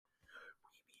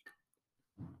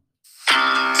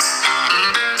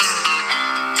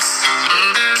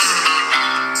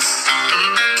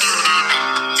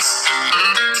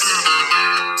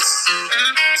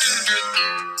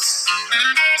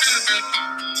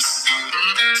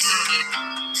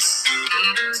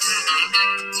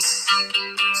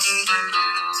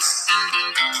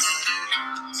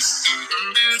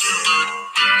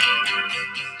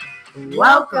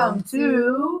Welcome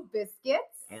to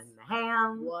Biscuits and the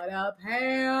Ham. What up,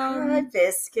 Ham? Hi,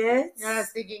 Biscuits. I was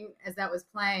thinking as that was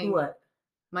playing. What?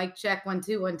 Mic check 1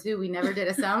 2 1 2. We never did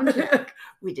a sound check.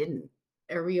 We didn't.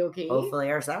 Are we okay?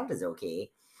 Hopefully our sound is okay.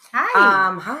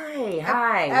 Hi.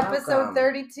 Hi. Episode welcome.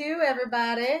 32,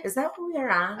 everybody. Is that what we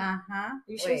are on? Uh-huh.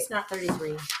 You sure it's not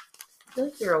 33? I feel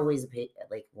like you're always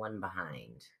like one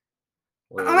behind.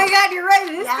 Wait. Oh my God, you're right.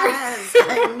 It is Yes, 30.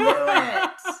 I knew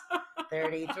it.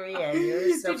 33, and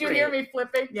you're so Did you pretty. hear me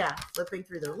flipping? Yeah, flipping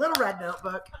through the little red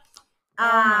notebook.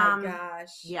 Oh my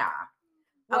gosh. Yeah.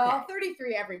 Well, Okay.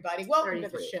 33, everybody. Welcome to the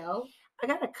 33. show. I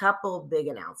got a couple big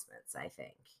announcements, I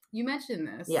think. You mentioned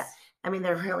this. Yeah. I mean,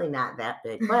 they're really not that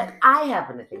big, but I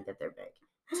happen to think that they're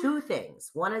big. Two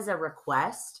things. One is a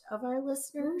request of our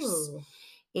listeners, Ooh.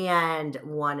 and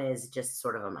one is just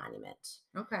sort of a monument.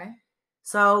 Okay.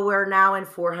 So we're now in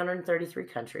 433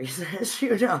 countries, as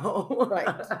you know. Right.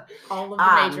 All of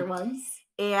the major ones.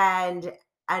 And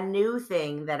a new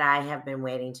thing that I have been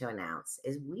waiting to announce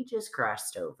is we just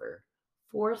crossed over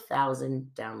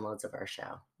 4,000 downloads of our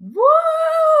show. Woo!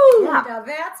 Yeah. Now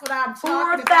that's what I'm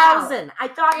talking about. 4,000. I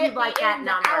thought you'd like that In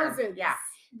number. thousands. Yeah.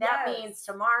 That Yes. means means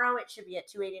tomorrow it should be at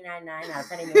 289.9 out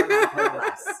of any more not pay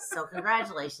less. So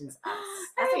congratulations, us.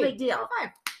 That's a big deal. High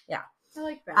five. Yeah. I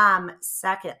like that.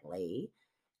 Secondly,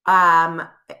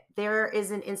 there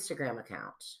is an Instagram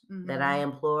account that I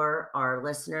implore our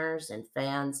listeners and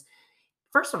fans.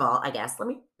 First of all, I guess, let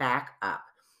me back up.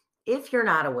 If you're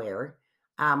not aware,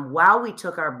 while we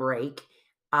took our break,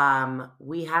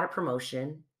 we had a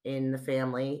promotion in the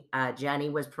family. Jenny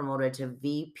was promoted to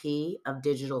VP of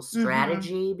Digital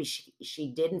Strategy.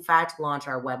 She did, in fact, launch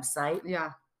our website.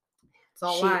 Yeah. It's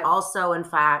all She live. also, in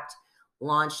fact,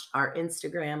 launched our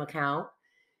Instagram account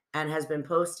and has been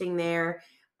posting there.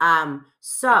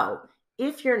 So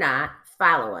if you're not,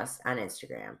 follow us on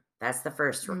Instagram. That's the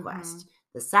first request.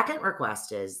 The second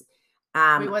request is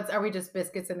Wait, are we just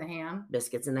Biscuits in the Ham?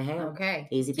 Biscuits in the Ham. Okay.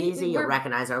 Easy peasy. You'll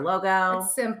recognize our logo.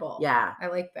 It's simple. Yeah. I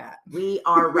like that. We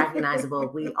are recognizable.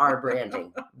 We are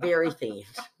branding. Very themed.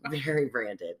 Very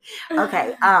branded.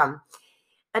 Okay.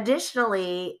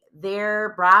 Additionally,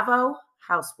 they're Bravo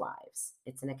Housewives.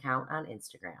 It's an account on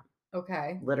Instagram.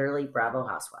 Okay. Literally Bravo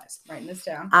Housewives. Writing this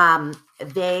down.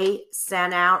 They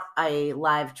sent out a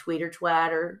live tweet or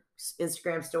twatter,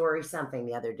 Instagram story, something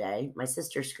the other day. My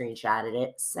sister screenshotted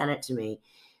it, sent it to me,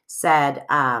 said,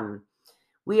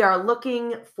 we are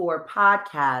looking for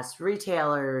podcasts,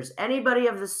 retailers, anybody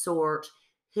of the sort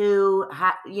who,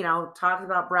 talks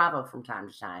about Bravo from time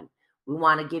to time. We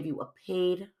want to give you a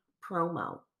paid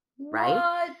promo. Right?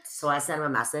 What? So I sent him a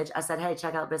message. I said, hey,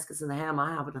 check out Biscuits in the Ham.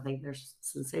 I happen to think they're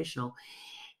sensational.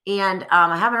 And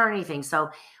I haven't heard anything.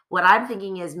 So what I'm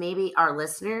thinking is maybe our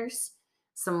listeners,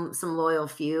 some loyal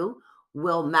few,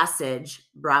 will message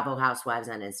Bravo Housewives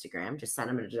on Instagram. Just send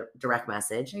them a direct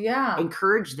message. Yeah.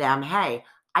 Encourage them. Hey,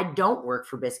 I don't work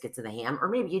for Biscuits in the Ham. Or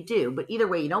maybe you do. But either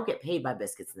way, you don't get paid by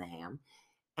Biscuits in the Ham.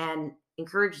 And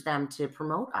encourage them to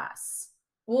promote us.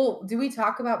 Well, do we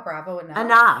talk about Bravo enough?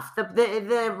 Enough.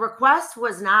 The request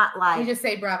was not like... You just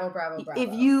say Bravo, Bravo, Bravo.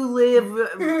 If you live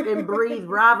and breathe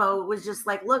Bravo, it was just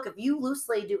like, look, if you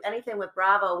loosely do anything with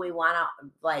Bravo, we want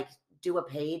to do a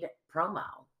paid promo.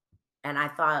 And I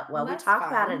thought, well, we talked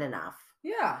about it enough.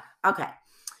 Yeah. Okay.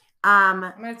 I'm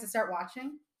going to have to start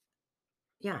watching?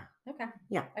 Yeah. Okay.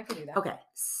 Yeah. I could do that. Okay.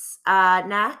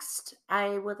 Next,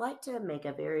 I would like to make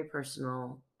a very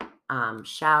personal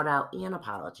shout out and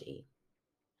apology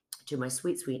to my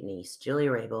sweet, sweet niece,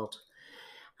 Julia Raybould.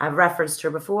 I've referenced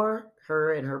her before,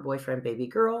 her and her boyfriend, baby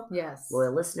girl. Yes.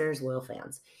 Loyal listeners, loyal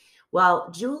fans.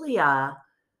 Well, Julia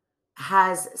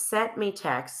has sent me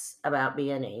texts about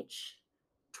B&H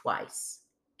twice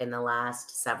in the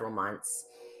last several months.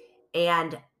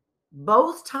 And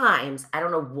both times, I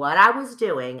don't know what I was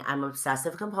doing. I'm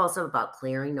obsessive compulsive about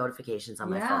clearing notifications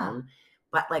on my phone.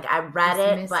 But I read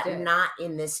it, but not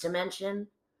in this dimension.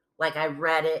 I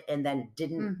read it and then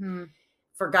didn't,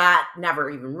 forgot,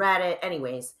 never even read it.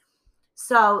 Anyways,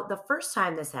 so the first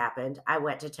time this happened, I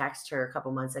went to text her a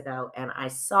couple months ago and I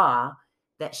saw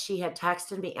that she had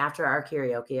texted me after our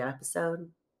karaoke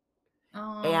episode.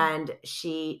 Oh. And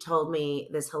she told me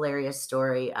this hilarious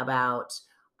story about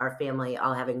our family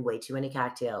all having way too many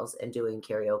cocktails and doing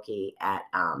karaoke at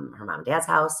her mom and dad's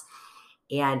house.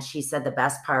 And she said the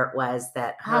best part was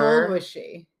that How old was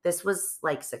she? This was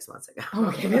 6 months ago.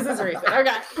 Okay, this is recent.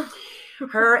 Okay.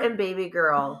 Her and baby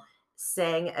girl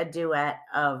sang a duet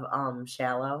of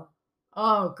Shallow.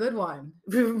 Oh, good one.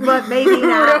 But maybe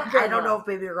not. I don't know if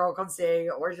baby girl can sing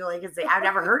or Julia can sing. I've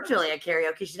never heard Julia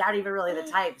karaoke. She's not even really the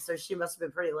type, so she must have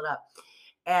been pretty lit up.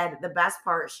 And the best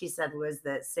part, she said, was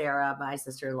that Sarah, my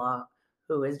sister-in-law,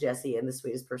 who is Jessie and the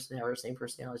sweetest personality, same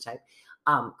personality type,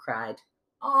 cried.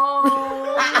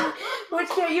 Oh. Which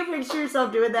can't you picture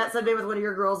yourself doing that someday with one of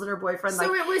your girls and her boyfriend? So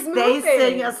like it was they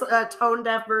sing moving. a tone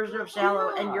deaf version of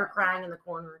Shallow, and Yeah. you're crying in the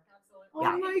corner. Oh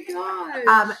Yeah. my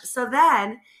gosh. So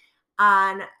then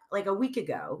on like a week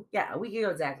ago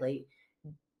exactly,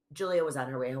 Julia was on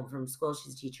her way home from school.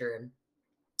 She's a teacher, and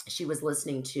she was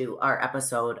listening to our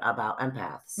episode about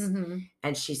empaths.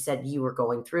 And she said you were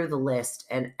going through the list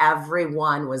and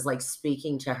everyone was like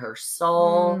speaking to her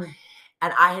soul.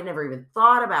 And I had never even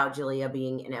thought about Julia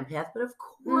being an empath, but of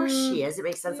course she is. It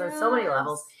makes sense on so many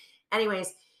levels.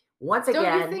 Anyways, once again.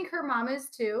 Don't you think her mom is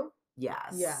too?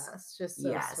 Yes. Yes. Just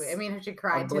so sweet. I mean, she A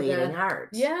cried to bleeding the heart.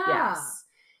 Yeah. Yes.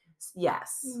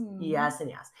 Yes and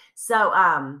yes. So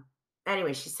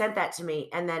anyway, she sent that to me.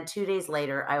 And then 2 days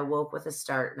later, I woke with a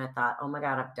start and I thought, oh my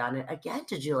God, I've done it again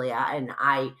to Julia. And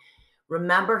I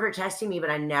remembered her texting me,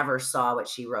 but I never saw what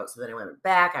she wrote. So then I went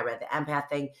back. I read the empath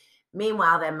thing.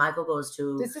 Meanwhile, then Michael goes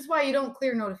to. This is why you don't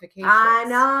clear notifications. I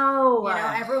know.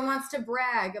 Everyone wants to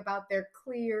brag about their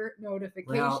clear notifications.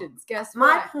 Well, guess what?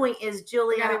 My point is,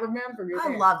 Julia, you gotta remember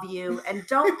I love you. And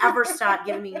don't ever stop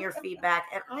giving me your feedback.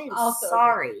 And I am also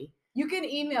sorry. You can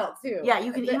email too. Yeah,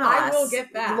 you can email us. I will get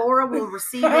that. Laura will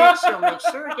receive it. She'll make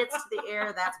sure it gets to the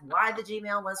air. That's why the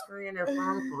Gmail was free and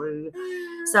free.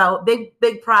 So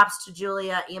big props to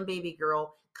Julia and baby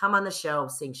girl. Come on the show,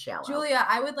 sing Shallow. Julia,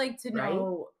 I would like to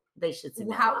know they should sing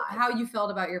how you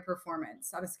felt about your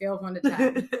performance on a scale of 1 to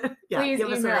 10. Please give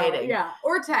us a email, rating.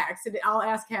 Or text. And I'll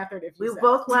ask Catherine if you. We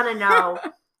both want to know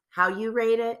how you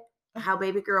rate it, how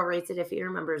baby girl rates it if he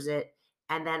remembers it.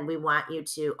 And then we want you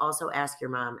to also ask your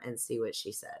mom and see what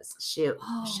she says.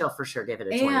 She'll for sure give it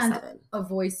a 27. And a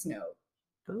voice note.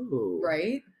 Ooh.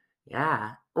 Right?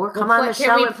 Yeah. Or come on the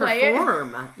show and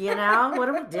perform. What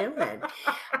are we doing?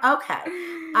 Okay.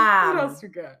 What else we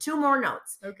got? 2 more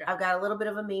notes. Okay. I've got a little bit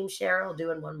of a meme share. I'll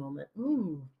do in one moment.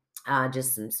 Ooh.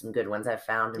 Just some good ones I've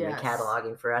found and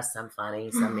cataloging for us. Some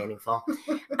funny, some meaningful.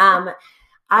 I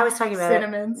was talking about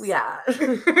cinnamons. Yeah.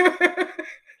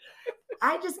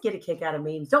 I just get a kick out of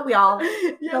memes. Don't we all?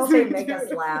 Yes, Don't they make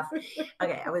us laugh?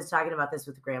 Okay, I was talking about this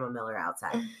with Grandma Miller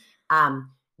outside.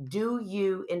 Do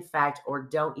you, in fact, or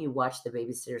don't you watch The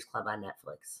Babysitter's Club on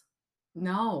Netflix?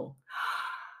 No.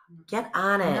 Get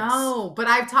on it. No, but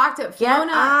I've talked to Fiona.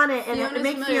 Get on it. And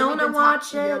make Fiona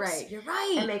watch it. You're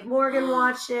right. And make Morgan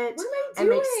watch it. What am I doing? And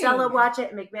make Stella watch it.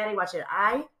 And make Maddie watch it.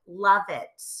 I love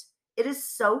it. It is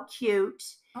so cute.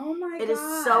 Oh my god. It is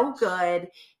so good.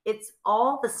 It's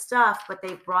all the stuff, but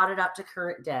they've brought it up to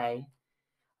current day.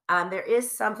 There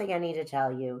is something I need to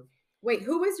tell you. Wait,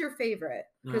 who was your favorite?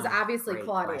 Because obviously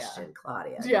Claudia. Question.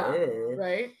 Claudia. Yeah.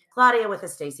 Right? Claudia with a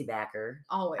Stacey Backer.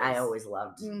 Always. I always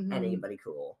loved anybody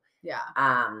cool. Yeah.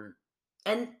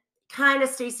 And kind of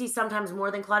Stacey sometimes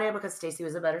more than Claudia because Stacey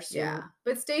was a better student. Yeah.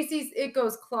 But Stacey's, it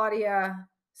goes Claudia,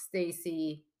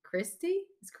 Stacey, Christy?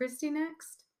 Is Christy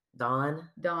next? Dawn.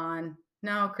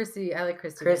 No, Christy. I like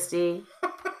Christy.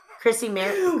 Christy,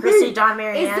 Dawn,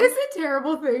 Marianne. Is this a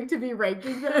terrible thing to be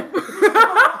ranking them?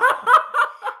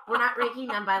 We're not ranking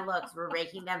them by looks. We're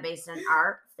ranking them based on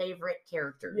our favorite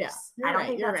characters. Yeah, I don't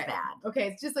think that's bad. Okay,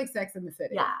 it's just like Sex and the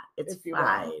City. Yeah, it's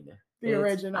fine. The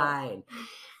original. Fine.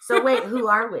 So wait, who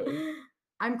are we?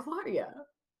 I'm Claudia.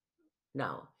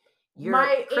 No.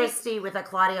 You're Christy with a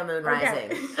Claudia moon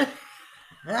rising.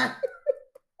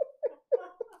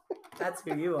 That's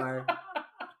who you are.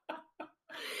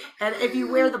 And if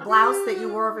you wear the blouse that you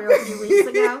wore a few weeks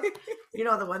ago,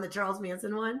 the one that Charles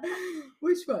Manson won?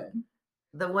 Which one?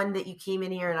 The one that you came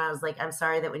in here and I was like, I'm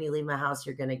sorry that when you leave my house,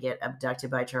 you're going to get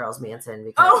abducted by Charles Manson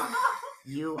because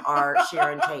you are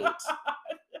Sharon Tate.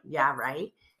 Yeah,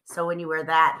 right? So when you wear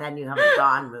that, then you have a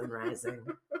Dawn moon rising.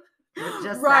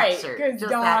 Just right, that shirt. Because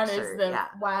Dawn is the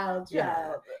wild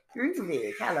child.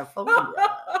 Groovy, California.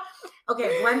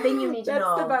 Okay, one thing you need to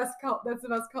know. That's the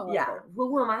best call. Yeah.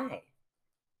 Who am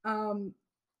I?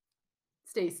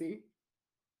 Stacey.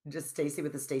 Just Stacey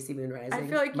with the Stacey moon rising. I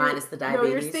feel like minus the diabetes.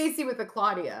 No, you're Stacey with the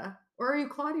Claudia. Or are you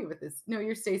Claudia with this? No,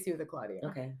 you're Stacey with the Claudia.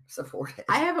 Okay, support it.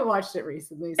 I haven't watched it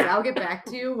recently, so I'll get back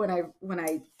to you when I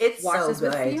it's watch so this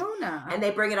good. with Fiona. And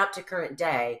they bring it up to current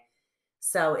day,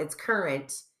 so it's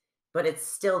current, but it's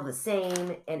still the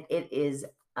same, and it is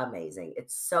amazing.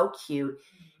 It's so cute.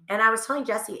 And I was telling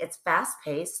Jesse, it's fast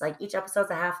paced. Like each episode's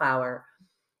a half hour,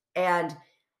 and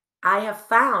I have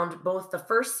found both the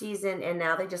first season and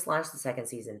now they just launched the second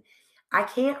season. I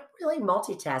can't really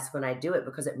multitask when I do it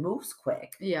because it moves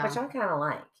quick, which I kind of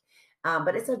like.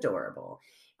 But it's adorable.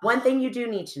 One thing you do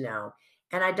need to know,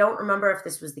 and I don't remember if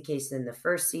this was the case in the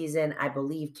first season. I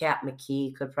believe Kat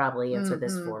McKee could probably answer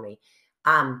this for me.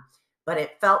 But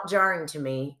it felt jarring to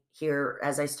me here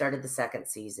as I started the second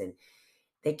season.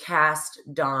 They cast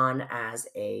Dawn as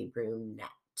a brunette.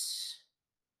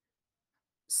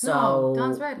 No,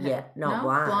 Dawn's So, yeah, redhead. no, No?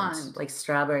 blonde, Blonde. like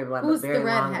strawberry blonde, but Who's the very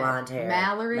long redhead? blonde hair.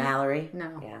 Mallory? Mallory?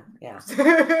 No. Yeah,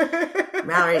 yeah.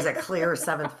 Mallory's a clear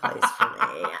seventh place for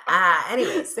me.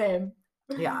 Anyways, Same.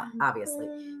 yeah, obviously.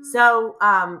 So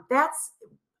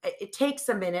it takes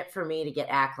a minute for me to get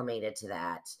acclimated to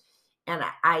that. And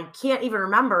I can't even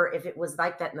remember if it was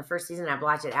like that in the first season. I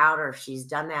blocked it out, or if she's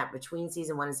done that between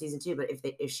season 1 and season 2. But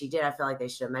if she did, I feel like they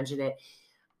should have mentioned it.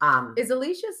 Is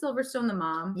Alicia Silverstone the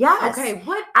mom? Yes. Okay,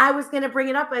 what? I was going to bring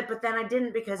it up, but then I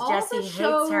didn't because All Jesse the hates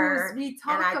shows her. we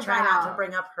And I talk try not to about.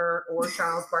 bring up her or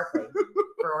Charles Barkley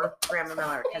or Grandma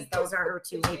Miller because those are her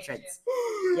two hatreds.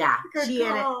 Yeah, Good she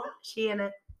call. She in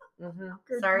it. Mm-hmm.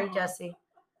 Good Sorry, call. Jesse.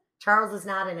 Charles is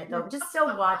not in it though. Just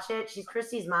still watch it. She's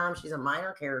Christy's mom. She's a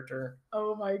minor character.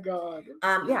 Oh my god.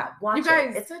 Yeah, watch You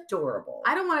guys, it. It's adorable.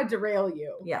 I don't want to derail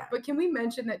you. Yeah. But can we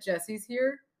mention that Jesse's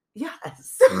here?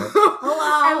 Yes.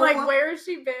 Hello. And like, where has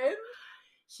she been?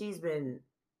 She's been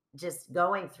just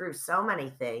going through so many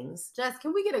things. Jess,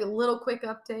 can we get a little quick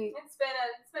update? It's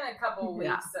been a couple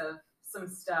weeks of some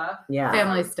stuff. Yeah.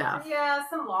 Family stuff. Yeah,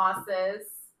 some losses.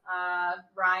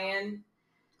 Ryan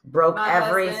broke my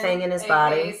everything husband, in his aka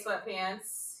body.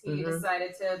 Sweatpants. He Mhm.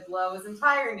 decided to blow his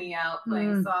entire knee out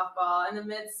playing softball in the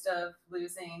midst of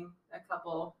losing a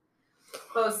couple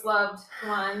close loved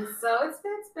ones. So it's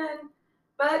been,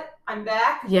 but I'm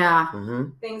back. Yeah.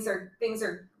 Mm-hmm. Things are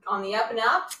on the up and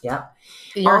up. Yep.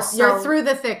 You're through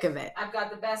the thick of it. I've got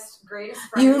the best, greatest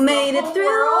friends. You in made the it whole through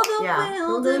world. the Yeah.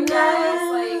 wilderness.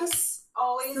 Like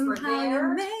always were Somehow you there.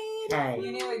 made it. Hey,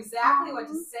 You knew exactly what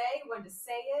to say, when to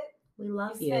say it. we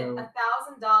love You spent you.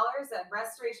 $1,000 at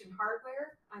Restoration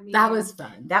Hardware. I mean, That was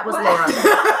fun. That was What? Laura.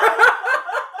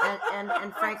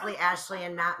 and frankly, Ashley,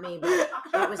 and not me, but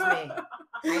it was me.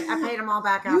 I paid them all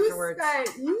back afterwards.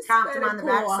 You Comped spent them a on the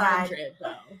cool backside. 100,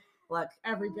 though. Look,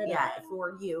 Every bit yeah, of it.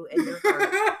 for you and your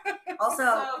heart. Also, so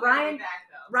glad to Ryan, be back,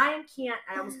 though. Ryan can't.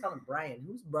 I almost call him Brian.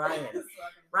 Who's Brian? Fucking-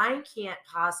 Ryan can't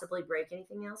possibly break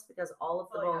anything else because all of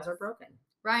the Oh, bones yes. are broken.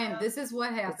 Ryan, this is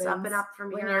what happens. It's up and up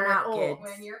from when here on you're out, old. kids.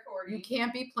 When you're 40, You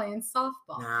can't be playing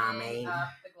softball. Nah, hang man. up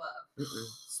the glove.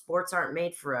 Sports aren't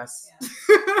made for us,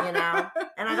 Yeah. you know.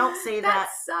 And I don't say that.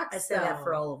 sucks. I say that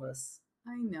for though. all of us.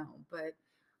 I know, but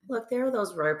Look, there are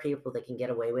those rare people that can get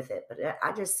away with it, but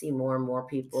I just see more and more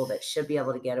people that should be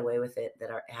able to get away with it that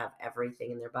have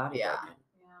everything in their body Yeah. broken.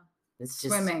 Yeah. It's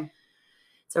just swimming,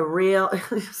 It's a real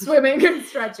swimming and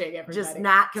stretching. Everybody. just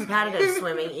not competitive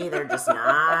swimming either. Just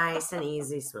nice and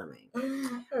easy swimming. What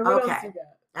else Okay. you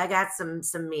got? I got some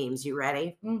memes. You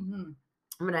ready? Mm-hmm.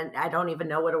 I don't even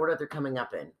know what order they're coming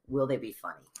up in. Will they be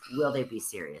funny? Will they be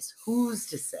serious? Who's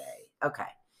to say? Okay.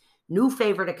 New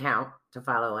favorite account to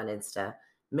follow on Insta.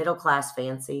 Middle Class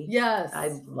Fancy. Yes, I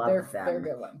love they're, them. They're a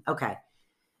good one. Okay.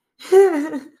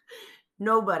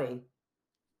 Nobody.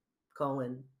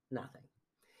 Nothing.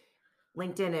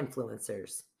 LinkedIn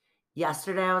influencers.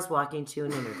 Yesterday I was walking to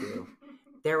an interview.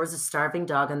 There was a starving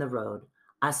dog on the road.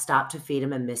 I stopped to feed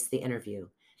him and missed the interview.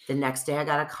 The next day I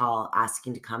got a call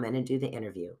asking to come in and do the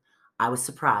interview. I was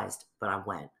surprised, but I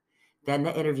went. Then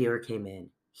the interviewer came in.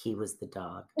 He was the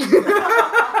dog.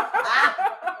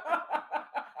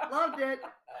 Loved it.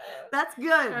 That's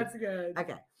good. That's good.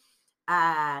 Okay.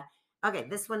 Okay,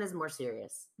 this one is more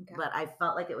serious, Okay. but I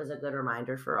felt like it was a good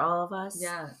reminder for all of us.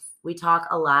 Yes. We talk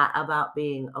a lot about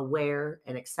being aware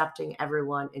and accepting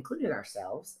everyone, including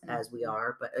ourselves as we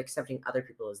are, but accepting other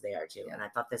people as they are too. Yeah. And I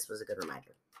thought this was a good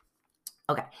reminder.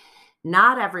 Okay.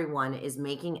 Not everyone is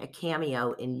making a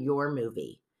cameo in your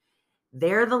movie.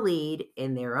 They're the lead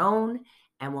in their own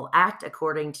and will act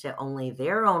according to only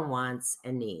their own wants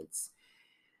and needs.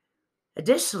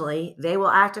 Additionally, they will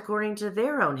act according to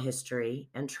their own history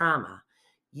and trauma.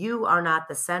 You are not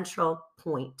the central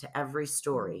point to every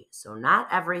story, so not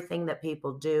everything that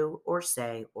people do or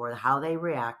say or how they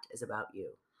react is about you.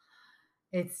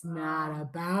 It's not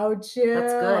about you.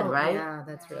 That's good, right? Yeah,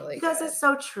 that's really Because good. it's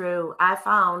so true. I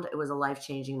found it was a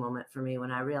life-changing moment for me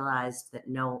when I realized that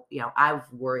I've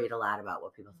worried a lot about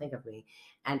what people think of me.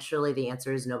 And truly the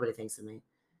answer is nobody thinks of me.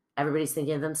 Everybody's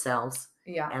thinking of themselves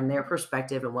and their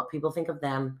perspective and what people think of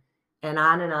them. And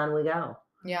on we go.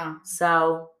 Yeah.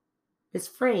 So it's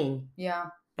freeing. Yeah.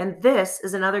 And this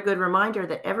is another good reminder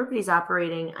that everybody's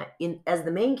operating as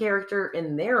the main character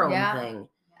in their own thing.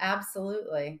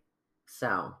 Absolutely.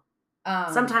 So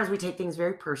sometimes we take things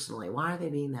very personally. Why are they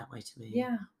being that way to me?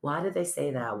 Yeah. Why did they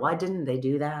say that? Why didn't they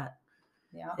do that?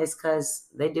 Yeah. It's because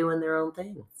they're doing their own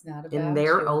thing It's not about in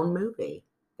their you. own movie.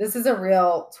 This is a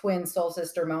real twin soul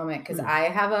sister moment because Hmm. I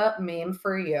have a meme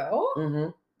for you Mm-hmm.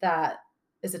 that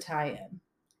is a tie-in.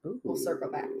 We'll circle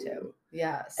back to.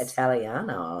 Yes.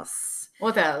 Italianos.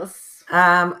 What else?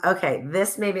 Okay,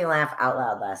 this made me laugh out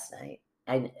loud last night.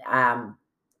 I mean,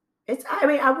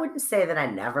 I wouldn't say that I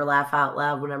never laugh out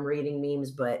loud when I'm reading memes,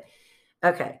 but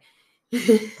okay.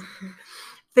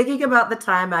 Thinking about the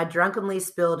time I drunkenly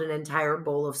spilled an entire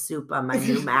bowl of soup on my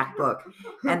new MacBook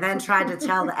and then tried to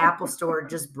tell the Apple store it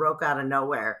just broke out of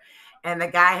nowhere. And the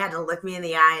guy had to look me in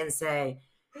the eye and say,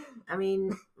 I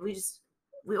mean, we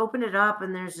opened it up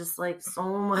and there's just like so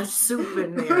much soup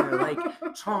in there, like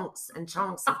chunks and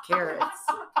chunks of carrots.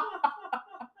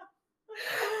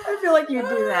 I feel like you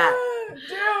do that.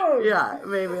 Dude. Yeah, it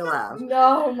made me laugh.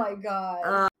 No, my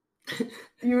God.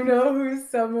 You know who's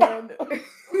someone who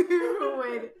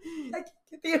would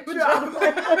drop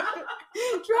a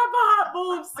hot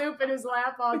bowl of soup in his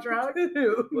lap all drunk?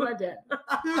 My dad.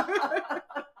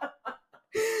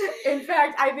 In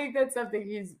fact, I think that's something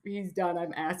he's done.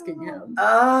 I'm asking him.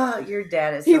 Oh, your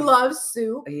dad is. He loves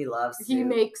soup. He loves soup. He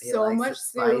makes so much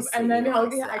soup, and then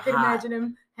I could imagine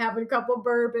him having a couple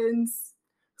bourbons,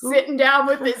 sitting down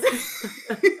with his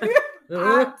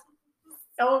hot,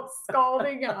 so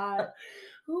scalding hot.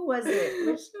 Who was it?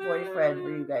 Which boyfriend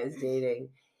were you guys dating?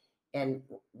 And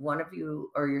one of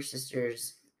you or your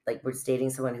sisters like was dating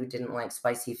someone who didn't like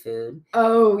spicy food.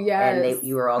 Oh yes. And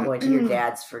you were all going to your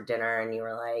dad's for dinner, and you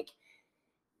were like,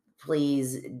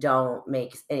 "Please don't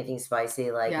make anything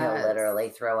spicy. Like he'll literally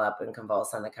throw up and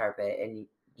convulse on the carpet." And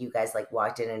you guys like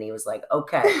walked in, and he was like,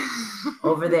 "Okay,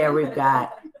 over there we've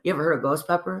got. You ever heard of ghost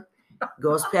pepper?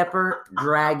 Ghost pepper,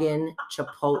 dragon,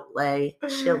 chipotle,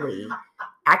 chili."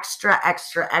 Extra,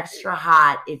 extra, extra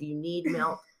hot. If you need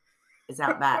milk, it's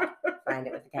out back. Find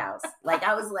it with the cows. Like,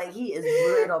 I was like, he is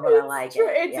brutal, but I like it.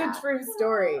 It's a true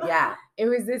story. Yeah. It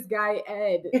was this guy,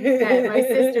 Ed, that my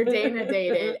sister Dana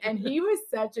dated, and he was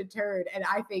such a turd. And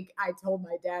I think I told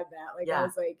my dad that. Like, I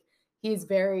was like, he's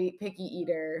very picky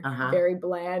eater, very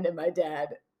bland, and my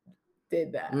dad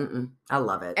did that. I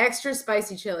love it. Extra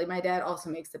spicy chili. My dad also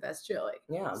makes the best chili.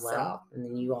 Yeah, well, so. And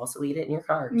then you also eat it in your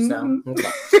car. So, okay.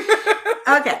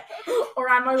 Okay. Or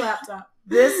on my laptop.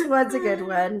 This one's a good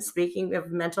one. Speaking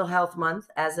of mental health month,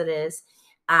 as it is,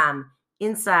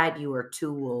 inside you are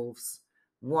two wolves.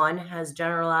 One has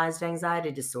generalized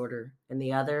anxiety disorder, and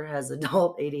the other has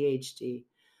adult ADHD.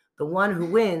 The one who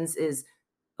wins is,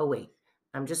 oh wait,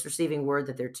 I'm just receiving word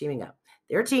that they're teaming up.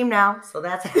 They're a team now, so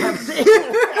that's happening.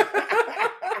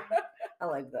 I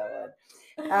like that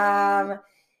one.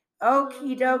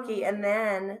 Okie dokie. And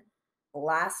then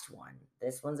last one.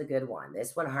 This one's a good one.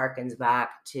 This one harkens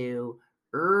back to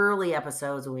early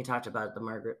episodes when we talked about the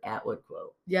Margaret Atwood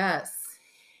quote. Yes.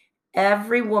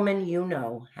 Every woman you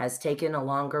know has taken a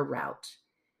longer route.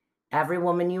 Every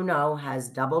woman you know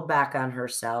has doubled back on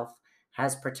herself,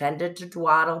 has pretended to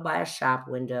dawdle by a shop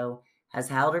window, has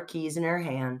held her keys in her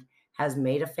hand, has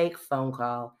made a fake phone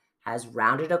call, has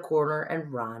rounded a corner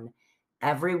and run.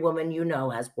 Every woman you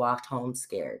know has walked home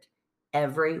scared.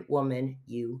 Every woman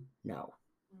you know.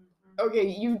 Okay,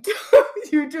 you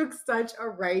took such a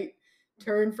right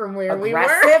turn from where we were.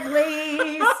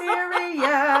 Aggressively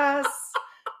serious.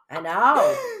 I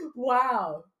know.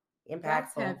 Wow. Impactful.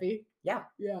 That's heavy. Yeah.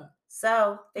 Yeah.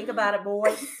 So think about it,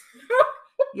 boys.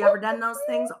 You ever done those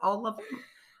things? All of them?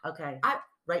 Okay.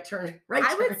 Right turn.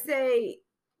 I would say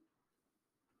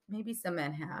maybe some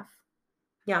men have.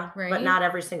 Yeah. Right? But not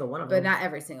every single one of them. But not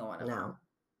every single one of them. No.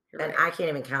 You're and right. I can't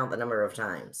even count the number of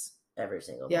times every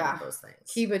single one of those things.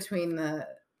 Key between the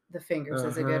fingers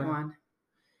is a good one.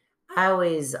 I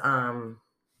always I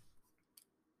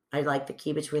like the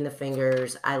key between the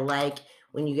fingers. I like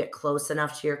when you get close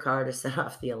enough to your car to set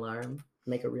off the alarm,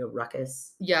 make a real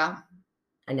ruckus. Yeah.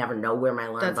 I never know where my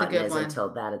alarm button is until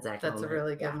that exact moment. That's a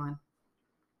really good one.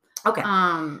 Okay.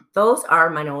 Those are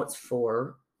my notes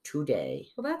for today.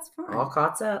 Well, that's fine. All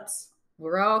caught up.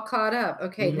 We're all caught up.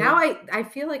 Okay, now I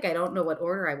feel like I don't know what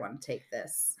order I want to take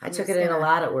this. I took it in a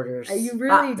lot of orders. You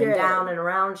really did. And down and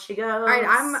around she goes. All right,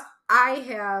 I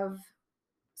have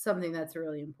something that's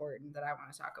really important that I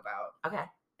want to talk about. Okay.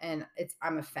 And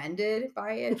I'm offended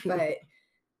by it, but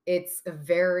it's a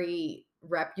very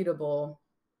reputable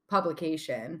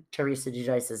publication. Teresa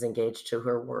DeJoyce is engaged to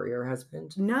her warrior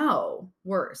husband. No,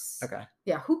 worse. Okay.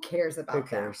 Yeah, who cares about that? Who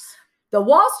cares? The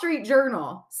Wall Street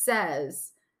Journal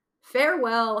says,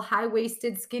 farewell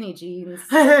high-waisted skinny jeans.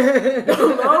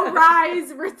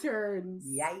 Low-rise returns.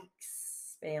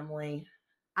 Yikes, family.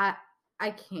 I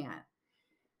can't.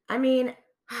 I mean,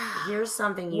 here's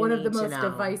something you One need of the to most know.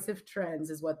 divisive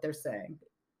trends is what they're saying.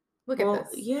 Look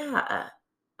at this. Yeah.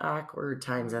 Awkward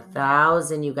times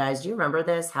 1,000, you guys. Do you remember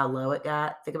this? How low it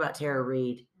got? Think about Tara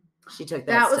Reid. She took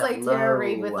that was stuff like low. Tara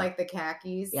Reid with like the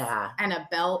khakis. Yeah. And a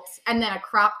belt. And then a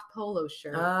cropped polo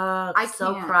shirt.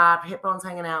 So cropped, hip bones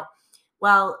hanging out.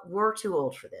 Well, we're too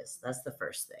old for this. That's the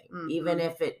first thing. Mm-hmm. Even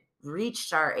if it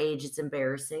reached our age, it's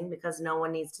embarrassing because no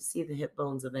one needs to see the hip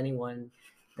bones of anyone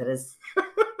that is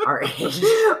our age.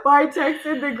 Well, I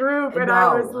texted the group and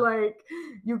I was like,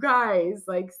 you guys,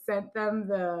 like, sent them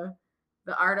the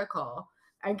article.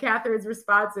 And Catherine's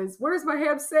response is, where's my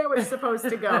ham sandwich supposed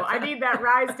to go? I need that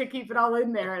rise to keep it all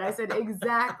in there. And I said,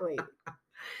 exactly.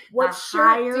 What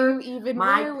shirt do you even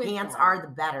wear with my pants them? are the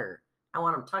better. I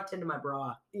want them tucked into my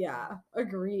bra. Yeah,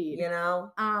 agreed. You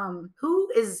know?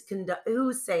 Who's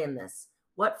saying this?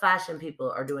 What fashion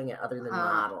people are doing it other than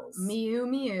models? Miu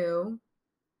Miu.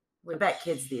 I bet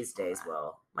kids these days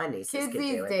will. My nieces kids can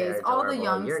these do it. days, all the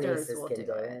youngsters Your nieces will can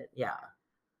do it. Yeah.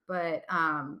 But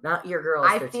not your girls.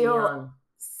 I They're feel too young.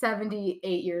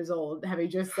 78 years old, having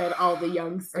just said all the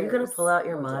youngsters. Are you going to pull out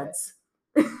your muds?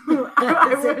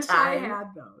 I wish I had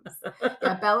those.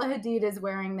 Yeah, Bella Hadid is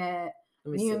wearing that.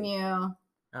 Miu Miu.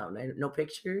 Oh, no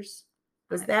pictures?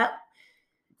 Was that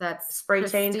that's spray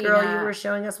tan girl you were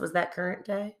showing us? Was that current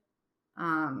day?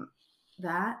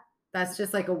 That's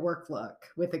just like a work look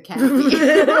with a khaki. With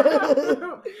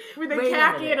a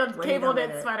khaki and a cable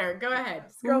knit sweater. Go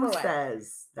ahead. Scroll away.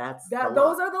 Says that's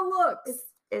those are the looks.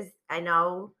 I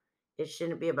know it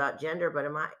shouldn't be about gender, but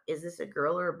is this a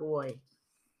girl or a boy?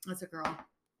 It's a girl.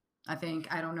 I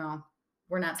think. I don't know.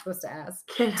 We're not supposed to ask.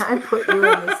 Can I put you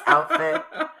in this outfit?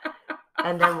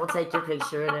 And then we'll take your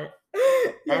picture in it.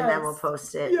 Yes. And then we'll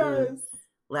post it. Yes. And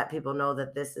let people know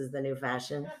that this is the new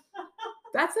fashion.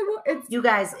 You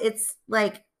guys, it's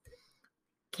like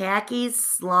khakis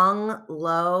slung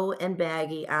low and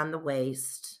baggy on the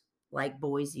waist, like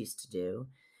boys used to do,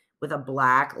 with a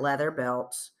black leather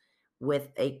belt, with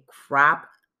a crop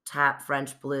top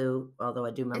French blue. Although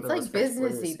I do remember it's like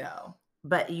businessy though.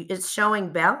 But it's showing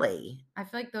belly. I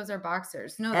feel like those are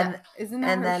boxers. No, isn't that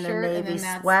and her then shirt? a navy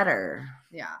sweater.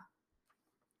 Yeah.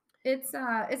 It's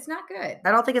not good.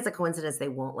 I don't think it's a coincidence they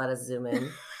won't let us zoom in.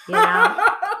 You know?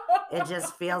 It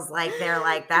just feels like they're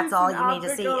like, that's all you need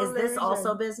to see. Is this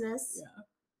also business? Yeah.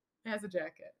 It has a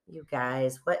jacket. You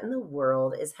guys, what in the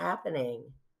world is happening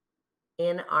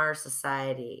in our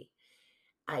society?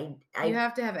 You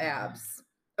have to have abs.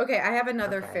 Okay, I have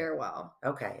another farewell.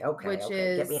 Okay. Which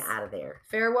is get me out of there.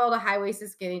 Farewell to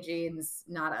high-waisted skinny jeans.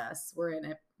 Not us. We're in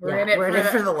it. We're in it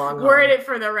for the long haul. We're in it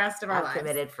for the rest of our lives.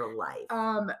 Committed for life.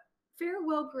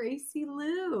 Farewell, Gracie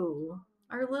Lou,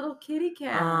 our little kitty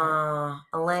cat.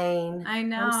 Elaine. I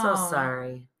know. I'm so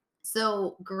sorry.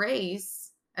 So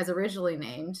Grace, as originally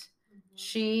named,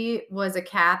 she was a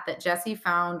cat that Jesse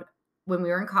found when we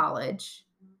were in college,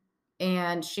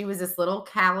 and she was this little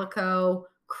calico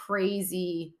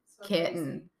crazy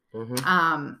kitten.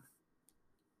 Mm-hmm.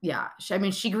 Yeah,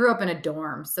 she grew up in a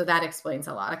dorm, so that explains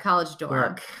a lot. A college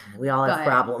dorm. Look, we all have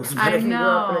problems, but if you grew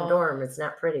up in a dorm, it's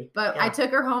not pretty. But I took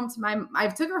her home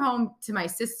to my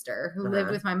sister, who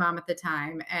lived with my mom at the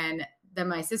time, and then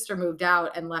my sister moved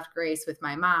out and left Grace with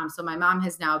my mom. So my mom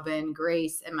has now been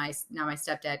Grace and my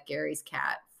stepdad Gary's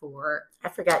cat for. I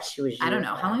forgot she was. I don't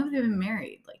know how long have they been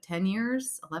married? Like 10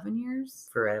 years, 11 years,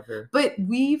 forever. But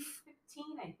 15,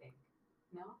 I think.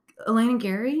 No. Elaine and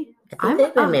Gary? I think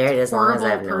they've been married as long as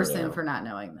I've known you. Person for not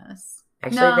knowing this.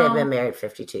 Actually, they've been married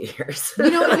 52 years.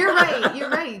 You're right. You're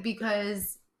right,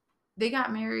 because they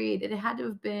got married. It had to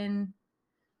have been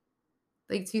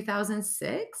like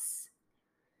 2006.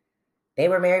 They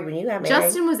were married when you got married?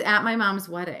 Justin was at my mom's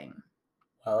wedding.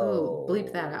 Oh. Ooh,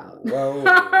 bleep that out. Whoa.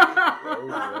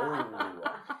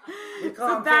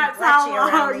 So that's how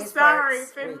long. Sorry,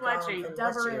 Finn Fletchy.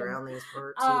 Around these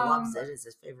parts. He loves it. It's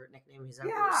his favorite nickname he's ever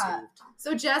received.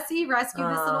 So Jessie rescued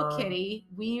this little kitty.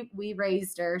 We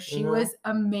raised her. She was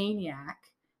a maniac.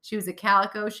 She was a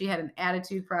calico. She had an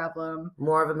attitude problem.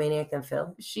 More of a maniac than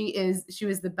Phil? She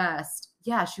was the best.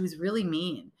 Yeah, she was really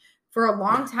mean. For a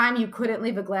long time, you couldn't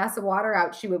leave a glass of water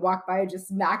out. She would walk by and just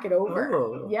knock it over.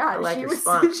 Ooh, yeah, she was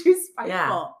spiteful.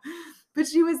 Yeah. But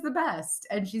she was the best.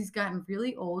 And she's gotten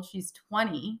really old. She's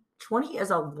 20. 20 is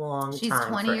a long she's time. She's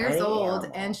 20 years old.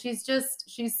 Animal. And she's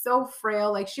so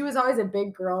frail. Like, she was always a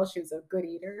big girl. She was a good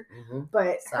eater. Mm-hmm.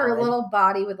 But her little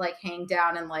body would like hang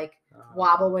down and like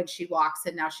wobble when she walks.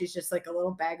 And now she's just like a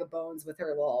little bag of bones with her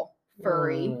little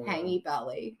furry, hangy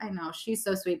belly. I know. She's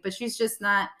so sweet. But she's just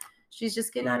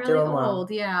getting really old. Well.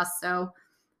 Yeah. So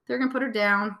they're going to put her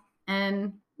down.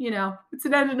 And, it's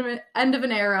an end of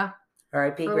an era.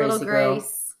 R.I.P. Gracie little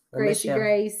Grace. Gracie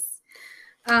Grace.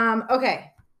 Okay.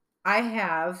 I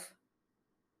have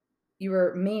you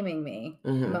were memeing me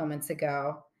moments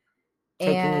ago.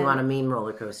 Taking you on a meme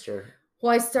roller coaster.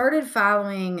 Well, I started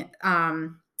following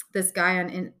this guy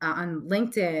on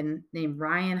LinkedIn named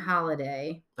Ryan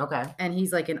Holiday. Okay. And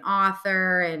he's like an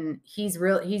author, and he's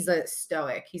a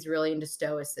stoic. He's really into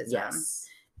stoicism. Yes.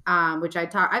 Which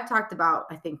I've talked about,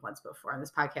 I think, once before on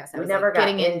this podcast. We never got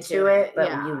into it,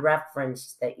 but you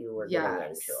referenced that you were getting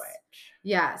into it.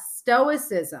 Yes.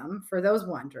 Stoicism, for those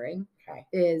wondering,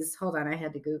 is, hold on, I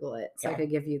had to Google it so I could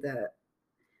give you the,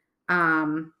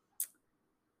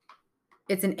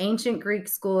 it's an ancient Greek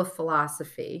school of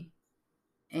philosophy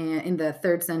and in the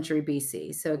 3rd century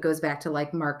BC. So it goes back to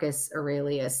like Marcus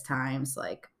Aurelius times,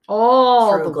 like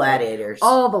all the gladiators,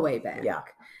 all the way back. Yeah.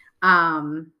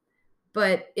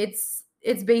 But it's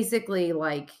basically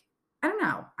like, I don't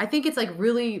know. I think it's like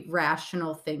really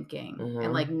rational thinking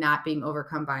and like not being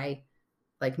overcome by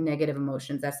like negative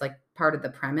emotions. That's like part of the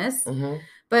premise.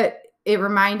 But it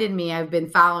reminded me, I've been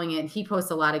following it. He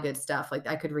posts a lot of good stuff. Like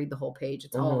I could read the whole page.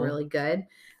 It's all really good.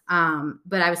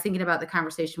 But I was thinking about the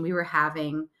conversation we were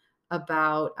having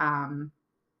about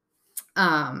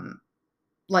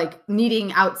like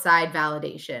needing outside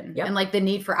validation and like the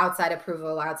need for outside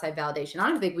approval, outside validation. I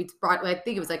don't think I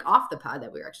think it was like off the pod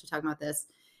that we were actually talking about this.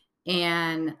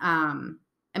 And I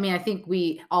mean, I think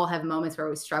we all have moments where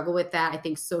we struggle with that. I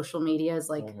think social media is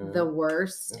like the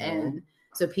worst. And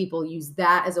so people use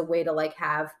that as a way to like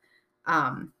have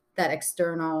that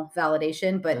external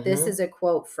validation. But this is a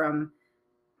quote from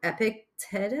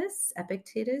Epictetus.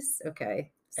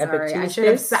 Okay. Sorry, I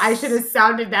should have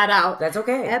sounded that out. That's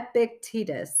okay.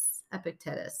 Epictetus. I think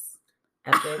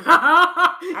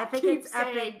it's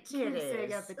Epictetus.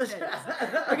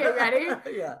 Okay, ready?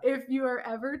 Yeah. If you are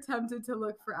ever tempted to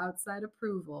look for outside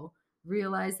approval,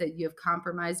 realize that you have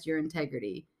compromised your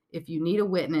integrity. If you need a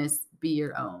witness, be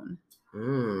your own.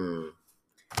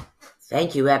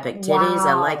 Thank you, Epictetus. Wow.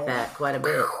 I like that quite a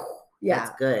bit. Yeah,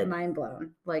 that's good. Mind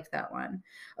blown. Like that one.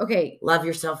 Okay. Love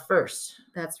yourself first.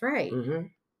 That's right.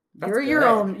 You're your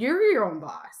own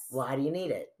boss. Why do you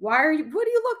need it? What are you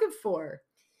looking for?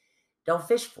 Don't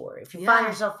fish for it. If you find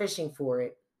yourself fishing for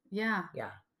it. Yeah.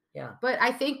 Yeah. But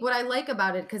I think what I like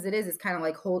about it, because it's kind of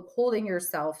like holding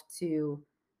yourself to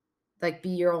like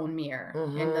be your own mirror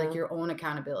and like your own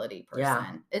accountability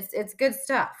person. Yeah. It's good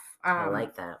stuff. I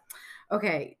like that.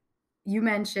 Okay. You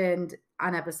mentioned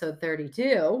on episode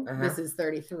 32, this is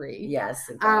 33.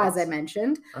 Yes. As I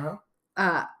mentioned. Well,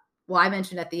 I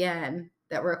mentioned at the end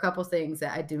that were a couple things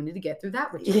that I do need to get through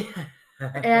that with you.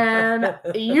 And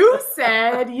you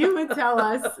said you would tell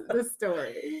us the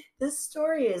story. This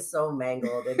story is so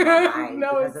mangled in my mind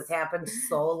because it's happened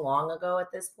so long ago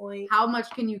at this point. How much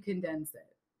can you condense it?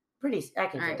 I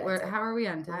can condense it. How are we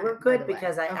on time? We're good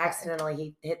because I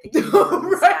accidentally hit the keyboard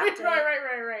and stopped it.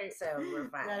 Right. So we're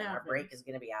fine. Our break is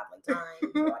going to be oddly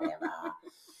timed.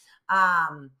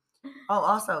 Whatever.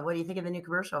 Also, what do you think of the new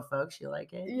commercial, folks? You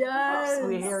like it? Yes.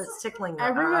 We hear it's tickling the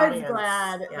Everyone's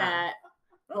glad that.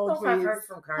 I don't know if I've heard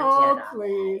from Carnes yet.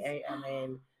 Please. I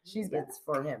mean, it's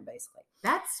for him, basically.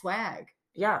 That's swag.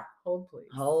 Yeah. Hold, please.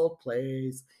 Hold,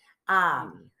 please.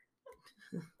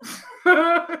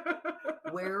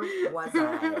 Where was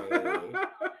I?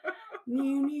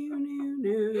 No.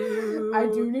 I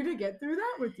do need to get through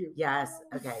that with you. Yes.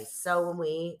 Okay. So when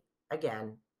we,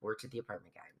 again, worked at the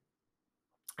apartment guide,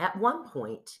 at one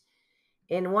point,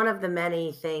 in one of the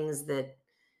many things that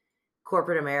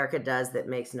corporate America does that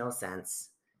makes no sense,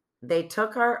 they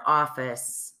took our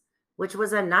office, which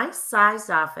was a nice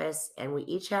sized office, and we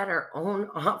each had our own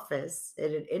office,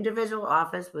 in an individual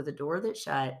office with a door that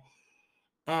shut.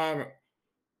 And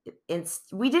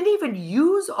we didn't even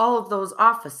use all of those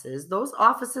offices. Those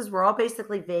offices were all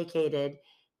basically vacated,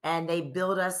 and they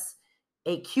built us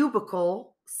a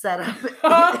cubicle setup.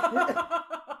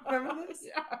 Remember this?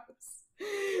 Yes.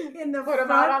 In the Put them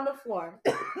out on the floor.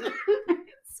 So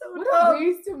what a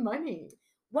waste of money.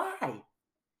 Why?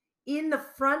 In the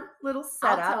front little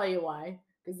setup. I'll tell you why.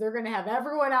 Because they're going to have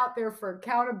everyone out there for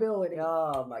accountability.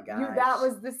 Oh, my gosh. That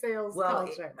was the sales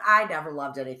culture. I never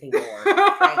loved anything more,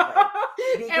 frankly.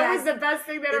 It was the best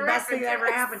thing that ever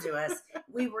happened to us.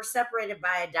 We were separated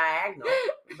by a diagonal,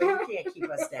 but you can't keep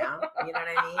us down. You know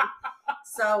what I mean?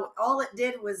 So all it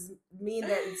did was mean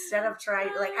that instead of trying,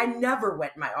 like, I never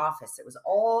went in my office. It was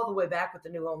all the way back with the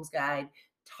New Homes Guide,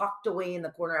 tucked away in the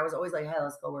corner. I was always like, hey,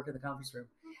 let's go work in the conference room.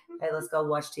 Hey, let's go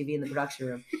watch TV in the production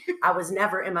room. I was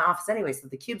never in my office anyway, so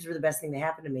the cubes were the best thing that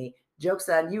happened to me. Joke's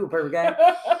on you, perfect guy.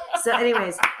 So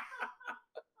anyways,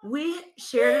 we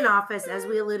shared an office, as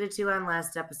we alluded to on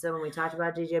last episode when we talked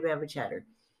about DJ Beverage Cheddar.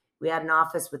 We had an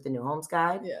office with the New Homes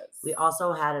Guide. Yes. We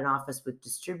also had an office with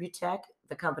Distributech,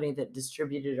 the company that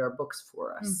distributed our books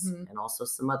for us, and also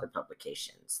some other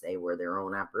publications. They were their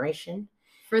own operation.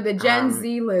 For the Gen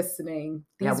Z listening,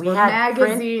 these we were had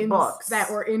magazines books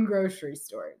that were in grocery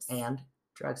stores and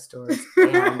drugstores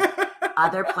and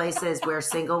other places where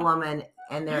single women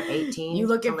in their 18s you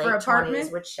looking to late for apartment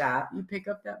 20s would shop. You pick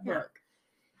up that book.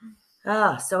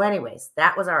 So anyways,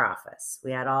 that was our office.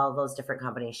 We had all those different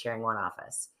companies sharing one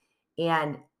office.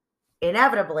 And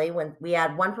inevitably, when we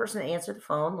had one person answer the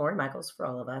phone, Lori Michaels for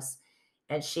all of us,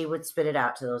 and she would spit it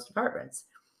out to those departments.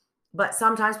 But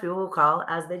sometimes people will call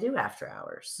as they do after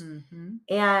hours.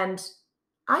 And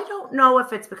I don't know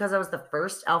if it's because I was the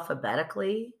first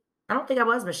alphabetically. I don't think I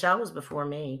was. Michelle was before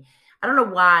me. I don't know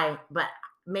why, but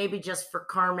maybe just for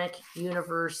karmic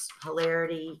universe,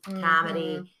 hilarity,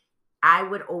 comedy, I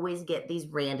would always get these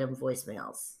random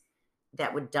voicemails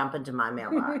that would dump into my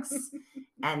mailbox.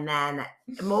 And then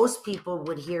most people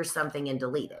would hear something and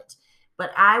delete it.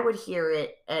 But I would hear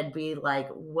it and be like,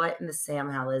 what in the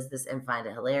Sam hell is this? And find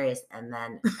it hilarious. And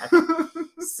then,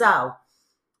 so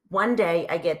one day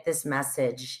I get this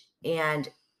message and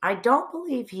I don't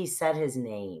believe he said his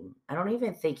name. I don't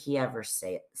even think he ever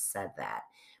said that.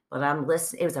 But I'm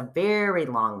listening. It was a very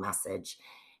long message.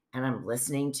 And I'm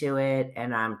listening to it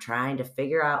and I'm trying to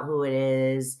figure out who it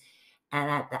is. And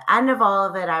at the end of all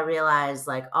of it, I realized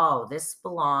like, oh, this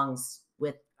belongs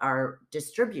with our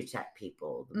Distributech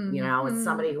people. You know, it's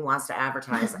somebody who wants to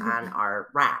advertise on our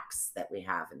racks that we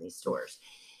have in these stores.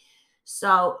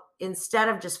 So instead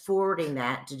of just forwarding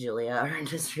that to Julia, our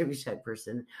Distributech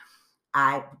person,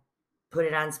 I put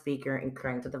it on speaker and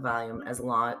cranked up the volume as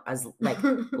loud as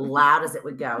loud as it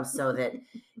would go so that,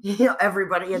 you know,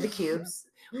 everybody in the cubes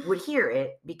would hear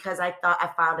it because I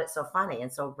found it so funny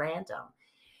and so random.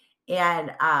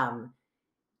 And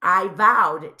I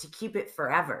vowed to keep it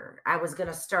forever. I was going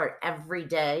to start every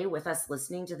day with us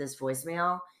listening to this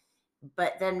voicemail.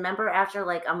 But then remember after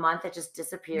like a month, it just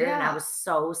disappeared. And I was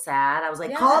so sad. I was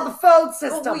like, call the phone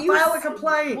system, file a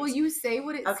complaint. Will you say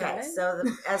what it said? Okay, so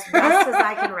as best as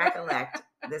I can recollect,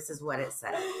 this is what it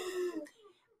said.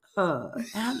 Hello,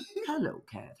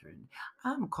 Catherine.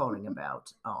 I'm calling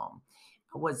about,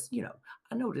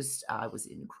 I noticed I was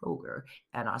in Kroger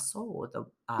and I saw the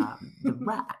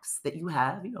racks that you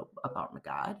have, you know, apartment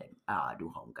guide and new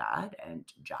home guide and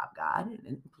job guide and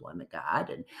employment guide.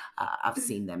 And I've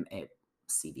seen them at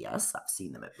CVS. I've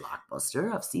seen them at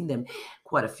Blockbuster. I've seen them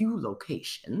quite a few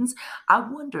locations. I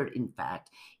wondered, in fact,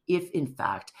 if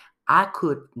I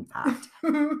could,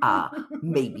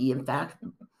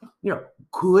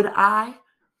 could I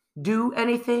do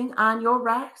anything on your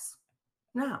racks?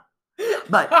 No.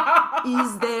 But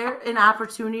is there an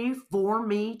opportunity for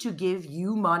me to give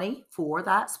you money for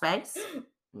that space?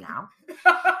 No.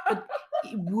 But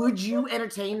would you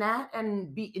entertain that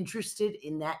and be interested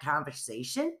in that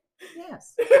conversation?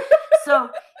 Yes.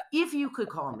 So if you could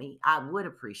call me, I would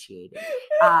appreciate it.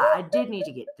 I did need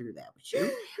to get through that with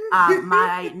you.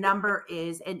 My number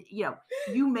is, and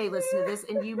you may listen to this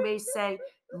and you may say,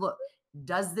 look,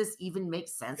 does this even make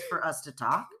sense for us to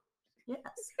talk? Yes.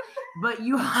 But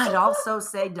you might also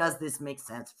say, does this make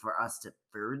sense for us to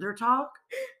further talk?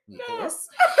 Yes.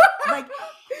 Like,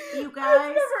 you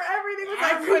guys. Everything was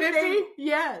like, could it be?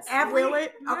 Yes. Every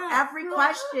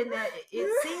question that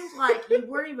it seemed like you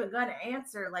weren't even going to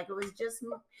answer. Like, it was just,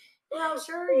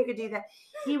 sure, you could do that.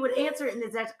 He would answer it in the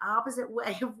exact opposite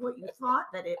way of what you thought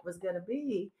that it was going to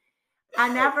be. I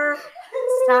never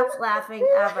stopped laughing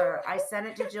ever. I sent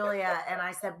it to Julia and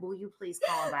I said, will you please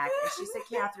call him back? And she said,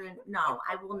 Catherine, no,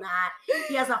 I will not.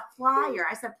 He has a flyer.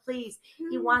 I said, please.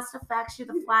 He wants to fax you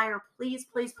the flyer. Please,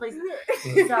 please, please.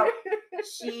 So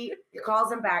she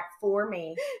calls him back for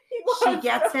me. She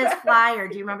gets his flyer.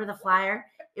 Do you remember the flyer?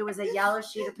 It was a yellow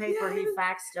sheet of paper he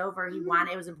faxed over.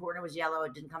 It was important. It was yellow.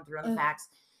 It didn't come through on the fax.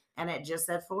 And it just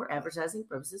said, for advertising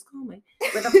purposes, call me.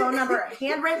 With a phone number,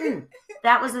 handwritten.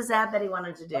 That was his ad that he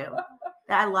wanted to do.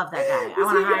 I love that guy. I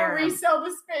want to hire him. Resell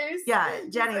the space. Yeah,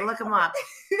 Jenny, look him up.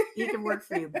 He can work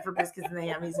for you for Biscuits and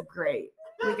Ham. He's great.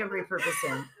 We can repurpose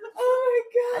him. Oh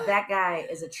my God. That guy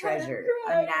is a treasure,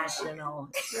 a national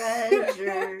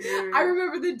treasure. I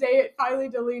remember the day it finally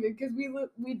deleted because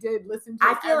we did listen to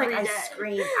it. I feel like I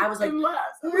screamed. I was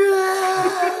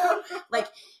like,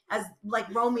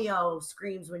 like Romeo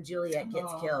screams when Juliet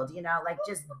gets killed, like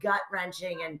just gut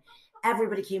wrenching, and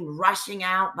everybody came rushing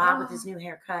out. Bob with his new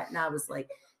haircut, and I was like,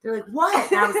 they're like,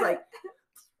 what? And I was like,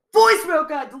 voicemail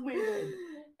got deleted.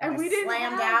 And we didn't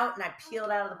slammed out, and I peeled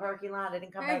out of the parking lot. I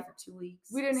didn't come back for 2 weeks.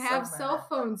 We didn't have cell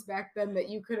phones back then that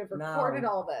you could have recorded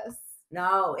all this.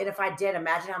 No, and if I did,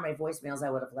 imagine how many voicemails I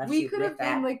would have left you with that. We could have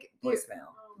been like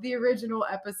the original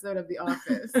episode of The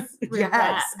Office.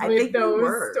 Yes, I think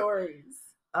those stories.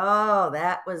 Oh,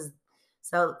 that was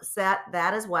so sad.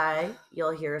 That is why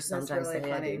you'll hear us That's sometimes really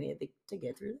say, I funny. do need to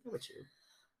get through that with you.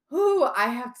 Ooh, I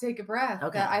have to take a breath.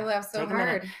 Okay. I laughed so Take a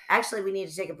minute. hard. Actually, we need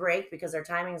to take a break because our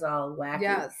timing's all wacky.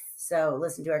 Yes. So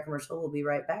listen to our commercial. We'll be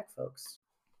right back, folks.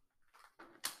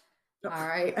 All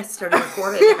right. I started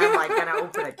recording and I'm like gonna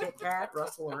open a Kit Kat,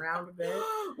 rustle around a bit.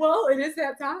 Well, it is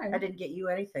that time. I didn't get you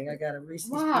anything. I got a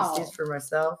Reese's Wow. Pieces for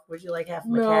myself. Would you like half of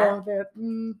my No, cat?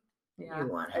 yeah,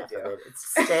 You want I half do. of it. It's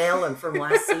stale and from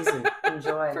last season.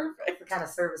 Enjoy. Perfect. The kind of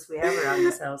service we have around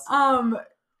this house.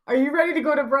 Are you ready to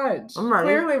go to brunch? I'm ready.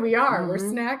 Clearly we are. Mm-hmm. We're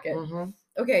snacking. Mm-hmm.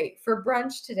 Okay, for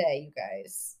brunch today, you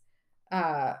guys.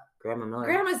 Grandma Miller.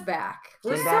 Grandma's back.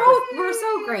 We're Came so back we're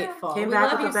so grateful. Came we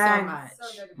back love with you a bang. so much. So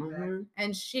good to be back.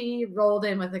 And she rolled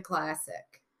in with a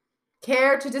classic.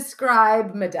 Care to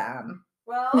describe Madame?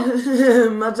 Well,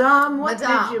 Madame, what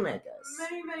did you make us?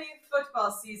 Many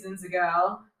football seasons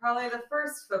ago, probably the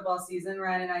first football season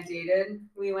Ryan and I dated,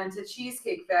 we went to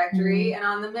Cheesecake Factory, and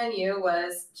on the menu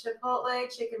was Chipotle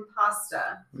chicken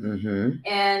pasta. Mm-hmm.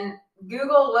 And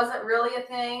Google wasn't really a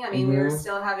thing. I mean, we were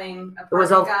still having a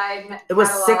perfect guide. It was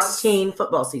 16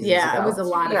 football seasons ago. It was a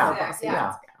lot of football seasons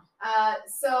ago.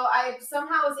 So I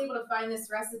somehow was able to find this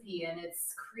recipe, and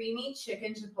it's creamy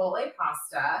chicken chipotle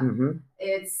pasta. Mm-hmm.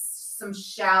 It's some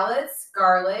shallots,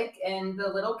 garlic, and the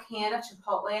little can of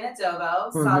chipotle and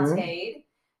adobo sauteed.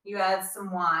 You add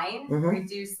some wine,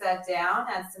 reduce that down,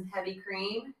 add some heavy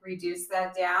cream, reduce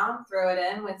that down, throw it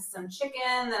in with some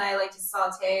chicken that I like to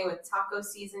saute with taco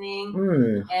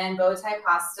seasoning and bow tie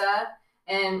pasta.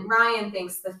 And Ryan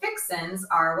thinks the fixins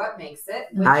are what makes it.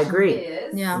 Which I agree.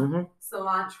 Is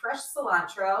fresh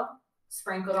cilantro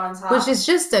sprinkled on top. Which is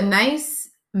just a nice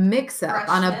mix-up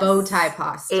on a bow tie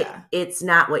pasta. It's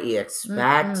not what you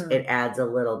expect. It adds a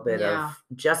little bit of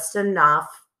just enough.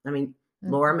 I mean,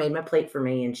 Laura made my plate for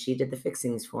me and she did the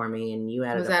fixings for me and you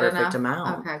added a perfect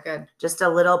amount. Okay, good. Just a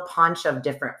little punch of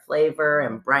different flavor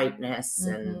and brightness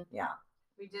and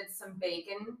We did some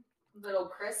bacon, little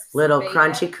crisps. Little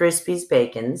crunchy crispies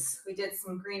bacons. We did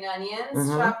some green onions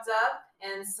chopped up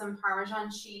and some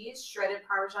Parmesan cheese, shredded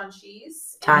Parmesan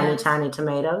cheese. Tiny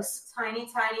tomatoes. Tiny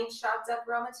chopped up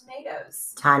Roma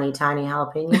tomatoes. Tiny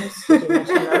jalapenos. Did you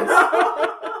mention those?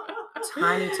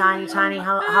 Tiny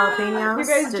jalapenos. You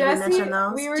guys, Did Jessie, we mention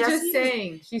those? We were Jessie just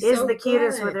saying she's is so the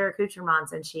cutest good with her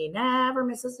accoutrements, and she never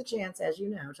misses a chance, as you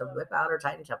know, to whip out her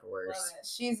tiny Tupperwares.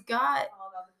 She's got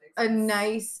a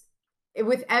nice.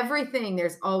 With everything,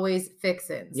 there's always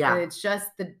fixins. Yeah, and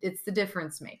it's the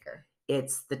difference maker.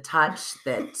 It's the touch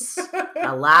that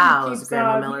allows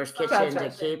Grandma Miller's kitchen to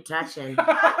keep touching, in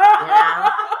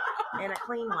a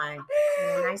clean way, in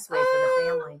a nice way for the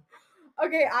family.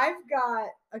 Okay, I've got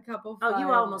a couple. Oh,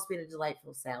 you almost made a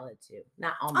delightful salad too.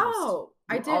 Not almost. Oh,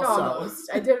 I did almost.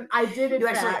 I did. You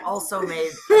actually also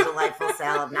made a delightful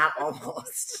salad, not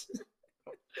almost.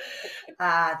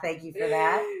 Thank you for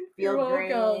that. Field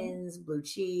greens, blue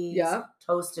cheese,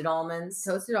 toasted almonds,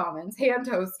 hand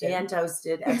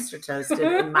toasted, extra toasted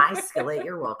in my skillet.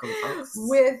 You're welcome, folks.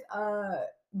 With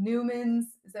Newman's,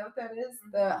 is that what that is?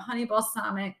 The honey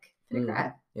balsamic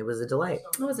vinaigrette. It was a delight.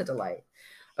 It was a delight.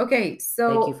 Okay, so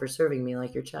thank you for serving me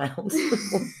like your child.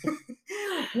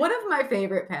 One of my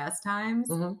favorite pastimes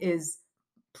is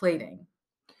plating.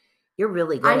 You're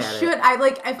really good at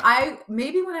it.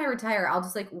 Maybe when I retire, I'll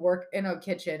just work in a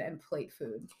kitchen and plate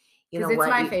food. You know it's what?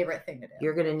 my favorite thing to do.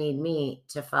 You're going to need me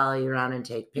to follow you around and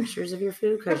take pictures of your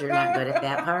food because you're not good at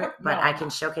that part, but I can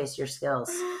showcase your skills.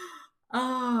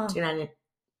 Oh.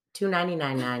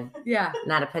 $2.99. Yeah.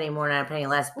 Not a penny more, not a penny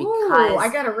less because I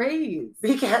got a raise.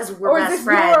 Because we're best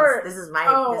friends. This is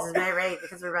my rate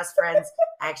because we're best friends.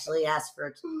 I actually asked for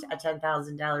a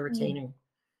 $10,000 retainer.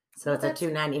 So it's a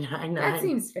 $2.99. That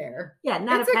seems fair. Yeah,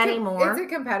 not a penny more. It's a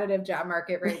competitive job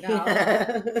market right now.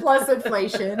 Plus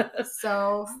inflation.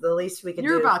 So it's the least we could do.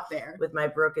 You're about there. With my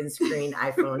broken screen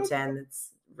iPhone 10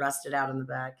 that's rusted out in the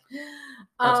back.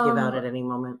 I'll have to give out at any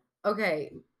moment.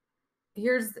 Okay.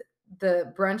 Here's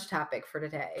the brunch topic for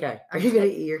today. Okay. Are you going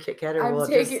to eat your Kit Kat or will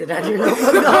it just sit on your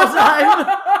notebook the whole time?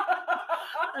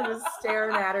 I'm just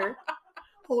staring at her.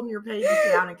 Holding your pages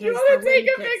down in case you want to take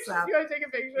a picture? You want to take a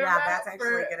picture? Yeah, that's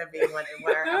actually going to be what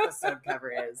our episode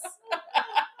cover is.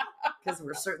 Because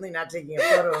we're certainly not taking a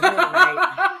photo of me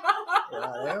tonight.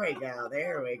 Oh, there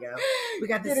we go. We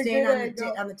got the stain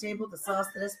on the table, the sauce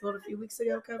that I spilled a few weeks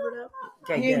ago covered up.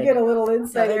 Okay, you get a little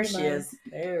insight. There she is.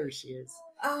 There she is.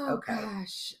 Oh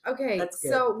gosh. Okay,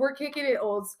 so we're kicking it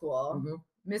old school.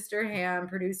 Mr. Ham,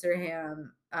 producer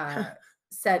Ham,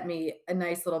 sent me a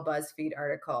nice little BuzzFeed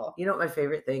article. You know what my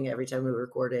favorite thing every time we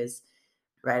record is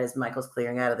right as Michael's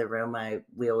clearing out of the room,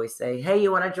 we always say, "Hey,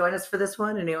 you want to join us for this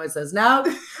one?" And he always says, "No."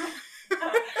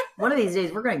 One of these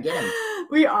days, we're going to get him.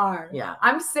 We are. Yeah.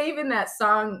 I'm saving that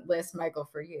song list, Michael,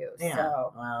 for you. Yeah.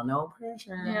 So. Well, no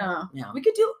pressure. Yeah. Yeah. We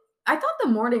could do. I thought the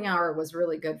morning hour was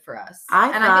really good for us.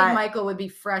 I think Michael would be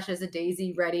fresh as a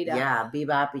daisy, ready to. Yeah,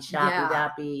 beboppy, shoppy,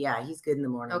 doppy. Yeah, he's good in the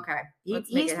morning. Okay.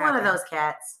 He's one of those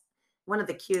cats. One of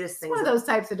the cutest things. One of those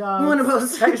types of dogs. One of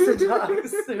those types of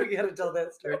dogs. We got to tell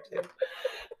that story too.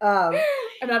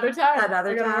 Another time.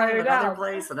 Another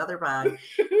place, another pod.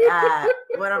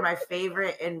 One of my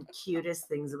favorite and cutest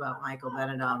things about Michael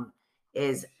Benedum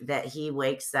is that he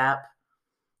wakes up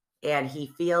and he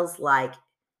feels like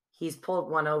he's pulled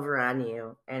one over on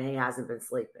you and he hasn't been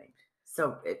sleeping.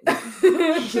 So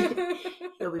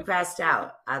he'll be passed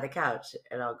out on the couch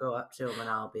and I'll go up to him and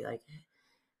I'll be like,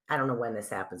 I don't know when this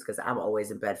happens because I'm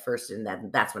always in bed first and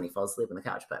that's when he falls asleep on the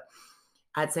couch. But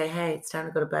I'd say, hey, it's time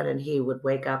to go to bed. And he would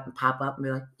wake up and pop up and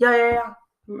be like, yeah.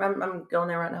 I'm going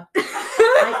there right now.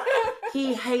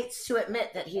 He hates to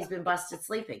admit that he's been busted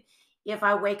sleeping. If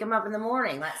I wake him up in the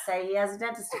morning, let's say he has a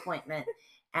dentist appointment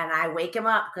and I wake him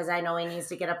up because I know he needs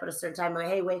to get up at a certain time. But,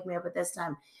 hey, wake me up at this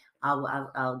time.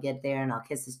 I'll get there and I'll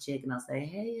kiss his cheek and I'll say,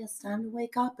 hey, it's time to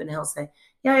wake up. And he'll say,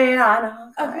 yeah, I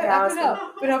know.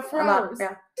 I've been up for hours.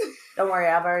 Yeah. Don't worry,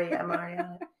 I'm already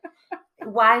on it.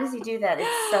 Why does he do that?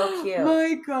 It's so cute.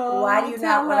 Michael, why do you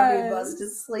not want to be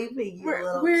busted sleeping?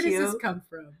 Where does this come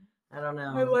from? I don't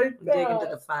know. I like that. Dig into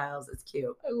the files. It's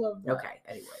cute. I love that. Okay,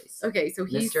 anyways. Okay, so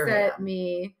he sent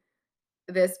me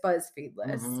this BuzzFeed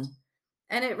list. Mm-hmm.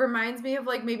 And it reminds me of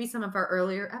like maybe some of our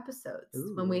earlier episodes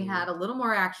when we had a little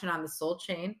more action on the soul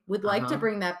chain. Would like to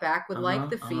bring that back. Would like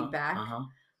the feedback.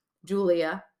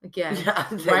 Julia, again,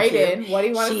 write in. What do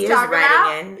you want us to talk about? She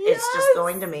is writing in. Yes. It's just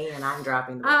going to me and I'm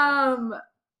dropping the ball.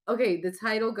 Okay, the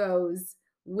title goes,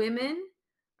 Women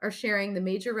are sharing the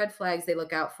major red flags they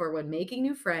look out for when making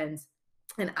new friends.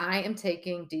 And I am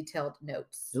taking detailed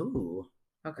notes. Ooh.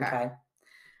 Okay.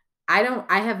 I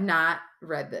have not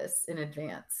read this in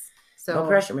advance. So no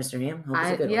pressure, Mr. Ham. Hope it's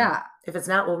a good one. Yeah. If it's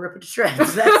not, we'll rip it to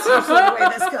shreds. That's usually the way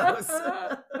this goes.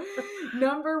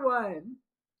 Number one,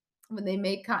 when they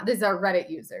make these are Reddit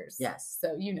users. Yes.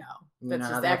 So that's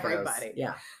just everybody. Goes.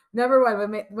 Yeah. Number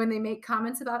one, when they make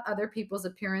comments about other people's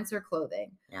appearance or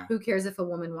clothing. Yeah. Who cares if a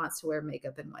woman wants to wear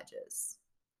makeup and wedges?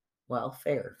 Well,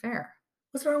 fair.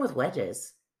 What's wrong with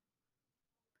wedges?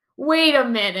 Wait a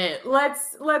minute.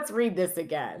 Let's read this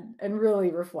again and really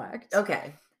reflect.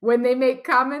 Okay. When they make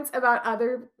comments about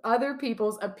other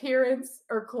people's appearance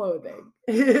or clothing.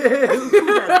 Who does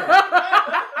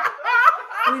that?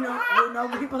 we know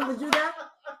people that do that.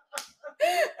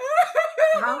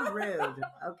 How rude.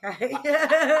 Okay.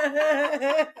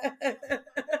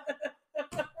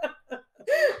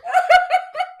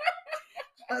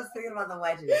 I was thinking about the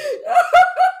wedges.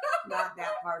 Not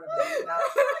that part of it.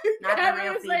 Not the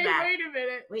real feedback. Wait a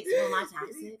minute. Wait, so am I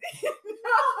toxic?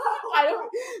 No, I don't.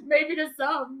 Maybe to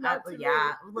some. Not to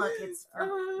yeah. Me. Look,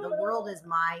 the world is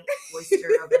my oyster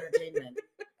of entertainment,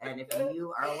 and if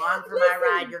you are along for my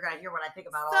ride, you're gonna hear what I think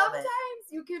about all of it. Sometimes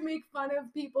you can make fun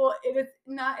of people. It is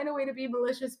not in a way to be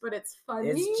malicious, but it's funny.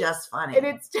 It's just funny. And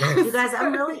it's just you guys.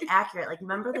 I'm really accurate. Like,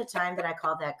 remember the time that I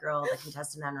called that girl, the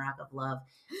contestant on Rock of Love,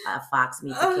 Fox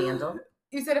Meets a Candle?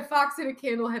 You said a fox and a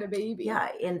candle had a baby. Yeah,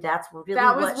 and that's really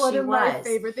that was what one she of was. My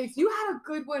favorite things. You had a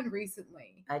good one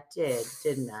recently. I did,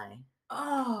 didn't I?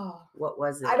 Oh, what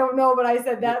was it? I don't know, but I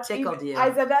said that tickled you.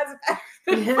 I said that's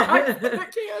the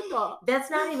candle.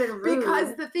 That's not even rude.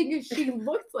 Because the thing is, she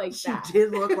looked like that. She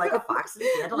did look like a fox and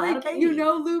a candle had a baby. You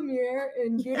know, Lumiere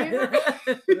and Beauty and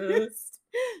the Beast.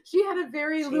 She had a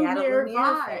very Lumiere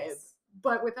vibe, face.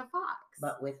 But with a fox.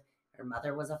 But with her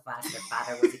mother was a fox, her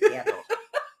father was a candle.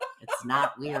 It's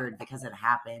not weird because it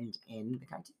happened in the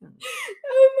cartoon.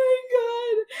 Oh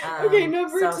my god. Okay,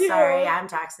 number two. Sorry, I'm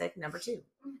toxic. Number two.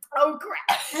 Oh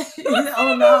crap.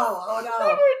 Oh no.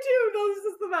 Number two. No, this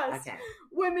is the best. Okay.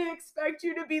 When they expect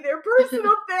you to be their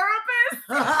personal therapist.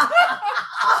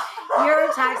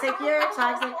 You're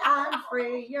toxic. I'm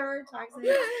free. You're toxic.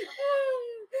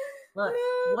 Look,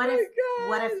 what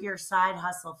if your side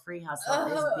hustle, free hustle,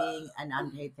 is being an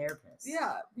unpaid therapist?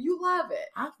 Yeah, you love it.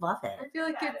 I love it. I feel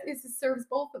like it serves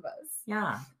both of us.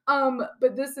 Yeah.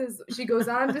 But she goes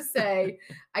on to say,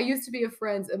 I used to be a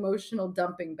friend's emotional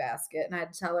dumping basket, and I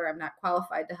had to tell her I'm not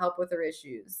qualified to help with her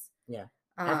issues. Yeah.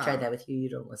 I've tried that with you. You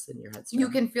don't listen. Your head's You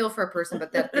can feel for a person,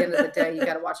 but at the end of the day, you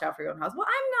got to watch out for your own house. Well,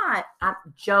 I'm not.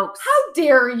 Jokes. How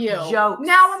dare you? Jokes.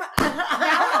 Now I'm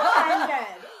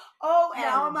offended. Oh,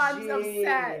 now I'm upset.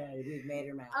 Yeah, we've made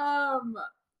her mad.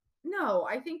 No,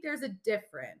 I think there's a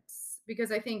difference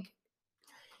because I think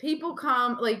people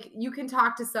come, like, you can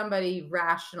talk to somebody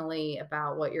rationally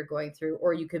about what you're going through,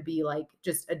 or you could be like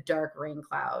just a dark rain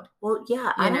cloud. Well,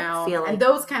 yeah, I don't feel like, and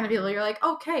those kind of people, you're like,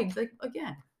 okay, like,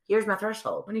 again, here's my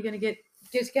threshold. When are you gonna get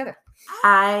together?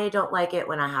 I don't like it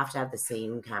when I have to have the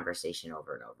same conversation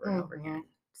over and over and over again.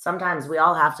 Sometimes we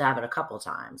all have to have it a couple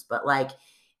times, but like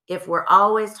if we're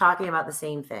always talking about the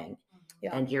same thing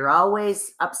and you're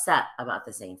always upset about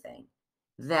the same thing,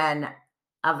 then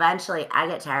eventually I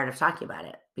get tired of talking about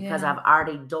it because I've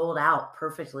already doled out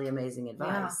perfectly amazing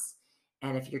advice.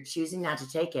 And if you're choosing not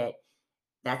to take it,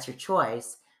 that's your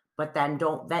choice, but then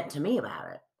don't vent to me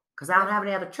about it because I don't have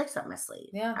any other tricks up my sleeve.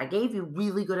 I gave you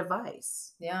really good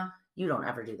advice. You don't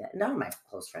ever do that. None of my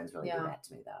close friends really do that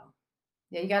to me though.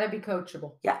 You got to be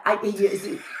coachable.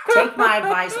 Take my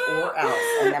advice or else,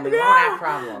 and then we won't have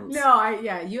problems.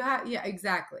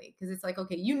 Exactly. Because it's like,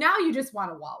 okay, you just want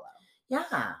to wallow. Yeah.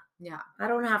 I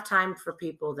don't have time for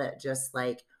people that just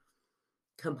like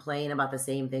complain about the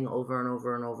same thing over and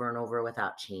over and over and over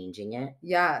without changing it.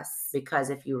 Yes. Because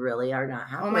if you really are not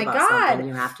happy about something,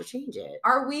 you have to change it.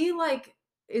 Are we like,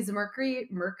 is Mercury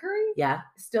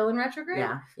still in retrograde?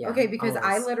 Yeah. Okay, because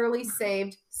always. I literally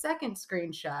saved second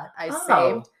screenshot. I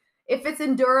saved, if it's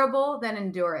endurable, then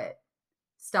endure it.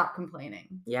 Stop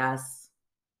complaining. Yes.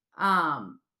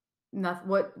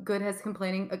 What good has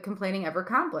complaining ever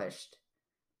accomplished?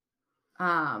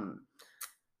 I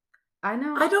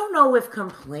know. I don't know if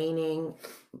complaining,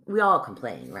 we all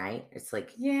complain, right? It's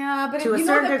like, but to a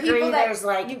certain degree, there's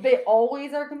like, they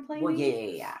always are complaining. Well,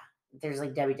 yeah. There's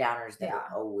like Debbie Downers that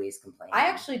are always complaining. I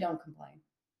actually don't complain.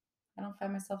 I don't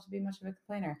find myself to be much of a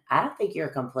complainer. I don't think you're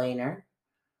a complainer,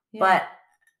 and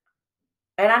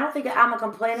I don't think I'm a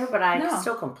complainer, but I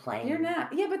still complain. You're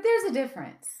not. Yeah, but there's a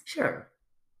difference. Sure.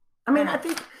 I mean, I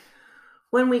think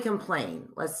when we complain,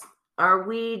 are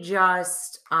we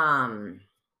just,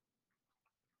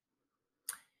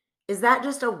 is that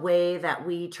just a way that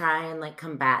we try and like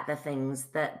combat the things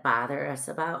that bother us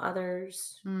about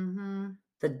others?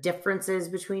 The differences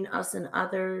between us and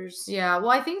others? Yeah. Well,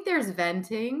 I think there's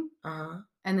venting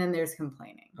and then there's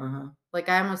complaining. Like,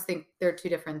 I almost think they're two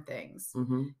different things.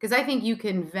 Because I think you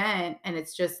can vent and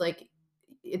it's just like,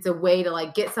 it's a way to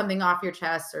like get something off your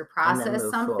chest or process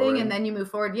something and then you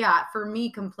move forward. Yeah. For me,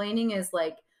 complaining is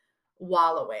like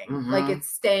wallowing. Like, it's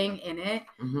staying in it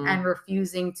and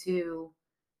refusing to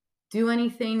do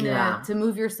anything to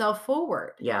move yourself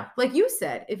forward. Yeah. Like you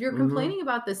said, if you're complaining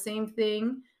about the same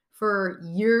thing for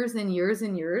years and years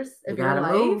and years of your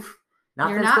life, move.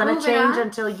 Nothing's going to change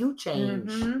until you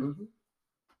change.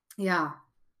 Yeah.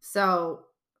 So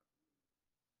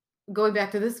going back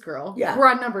to this girl, we're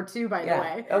on number 2, by the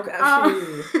way. Okay.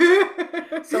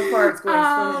 So far, it's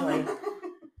going swimmingly.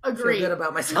 Agree. I feel good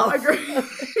about myself. Agree.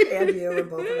 And you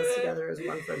and both of us together as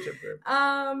one friendship group.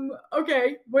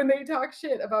 Okay. When they talk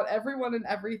shit about everyone and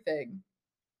everything,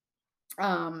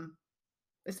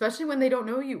 especially when they don't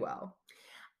know you well.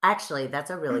 Actually,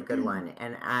 that's a really good one.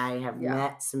 And I have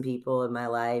met some people in my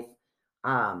life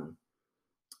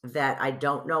that I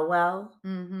don't know well.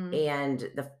 And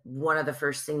one of the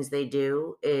first things they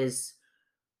do is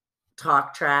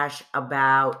talk trash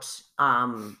about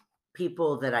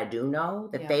people that I do know,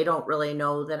 that they don't really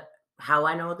know that how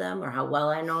I know them or how well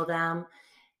I know them.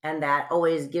 And that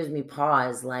always gives me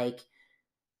pause, like,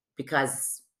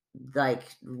 because like,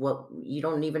 what, you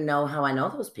don't even know how I know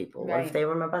those people. What if they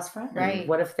were my best friend?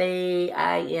 What if they,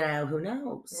 who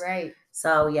knows?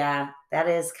 So yeah, that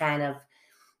is kind of,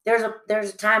 there's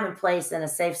a time and place and a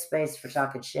safe space for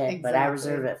talking shit, but I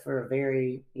reserve it for a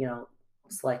very,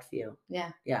 select few.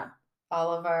 Yeah.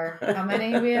 All of our, how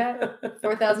many we at?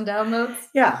 4,000 downloads?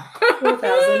 Yeah.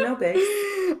 4,000, no big.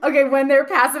 Okay, when they're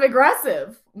passive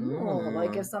aggressive.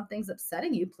 Like, if something's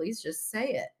upsetting you, please just say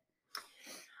it.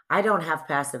 I don't have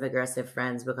passive aggressive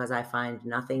friends because I find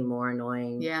nothing more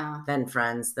annoying than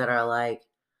friends that are like,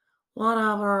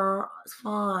 whatever, it's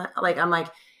fine. Like, I'm like,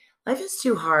 life is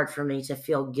too hard for me to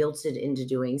feel guilted into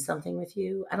doing something with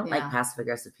you. I don't like passive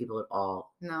aggressive people at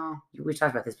all. No. We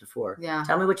talked about this before.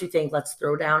 Tell me what you think. Let's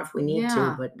throw down if we need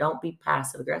to, but don't be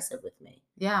passive aggressive with me.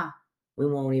 We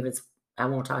won't even, I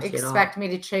won't talk to you at all. Expect me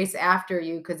to chase after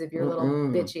you because of your little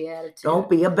bitchy attitude. Don't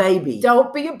be a baby.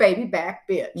 Don't be a baby back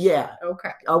bitch. Yeah.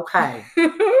 Okay.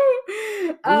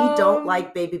 We don't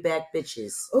like baby back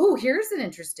bitches. Oh, here's an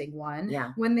interesting one.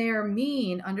 Yeah. When they are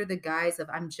mean under the guise of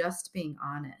I'm just being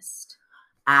honest.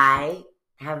 I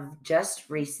have just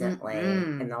recently,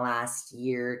 in the last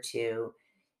year or two,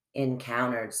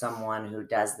 encountered someone who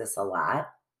does this a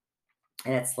lot.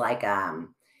 And it's like a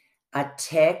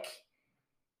tick.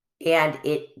 And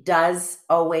it does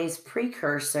always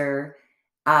precursor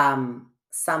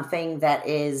something that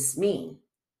is mean.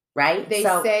 right? They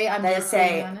so say, I'm they just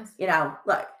say, being honest.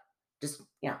 look, just,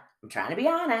 I'm trying to be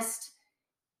honest, ...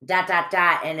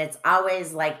 And it's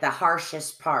always like the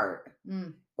harshest part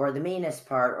or the meanest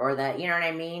part or the, you know what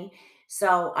I mean?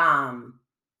 So,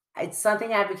 it's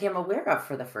something I became aware of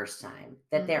for the first time,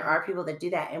 that there are people that do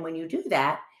that. And when you do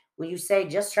that, when you say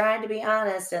just trying to be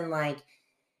honest and like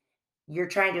you're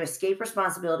trying to escape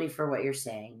responsibility for what you're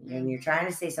saying and you're trying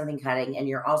to say something cutting and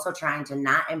you're also trying to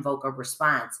not invoke a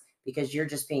response because you're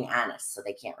just being honest so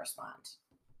they can't respond.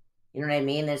 You know what I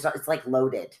mean? It's like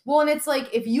loaded. Well, and it's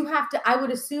like if you have to, I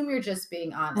would assume you're just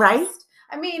being honest. Right?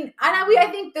 I mean, I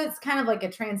think that's kind of like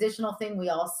a transitional thing we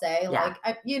all say. Yeah.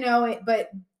 Like,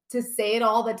 but to say it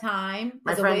all the time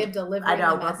as a way of delivering I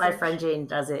know, the but my message. friend Jane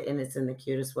does it, and it's in the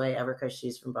cutest way ever because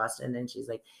she's from Boston, and she's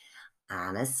like,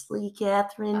 honestly,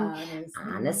 Catherine,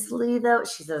 honestly, though,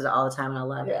 she says it all the time, and I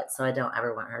love it. So I don't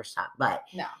ever want her to stop. But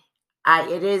no, I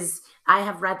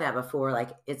have read that before.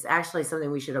 Like, it's actually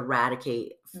something we should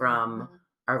eradicate from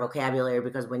our vocabulary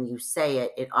because when you say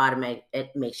it,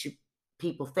 it makes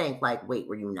people think like, wait,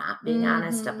 were you not being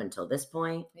honest up until this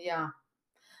point? Yeah.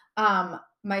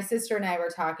 My sister and I were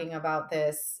talking about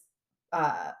this.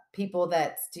 People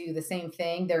that do the same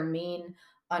thing, they're mean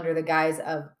under the guise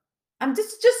of, I'm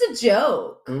just a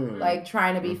joke, like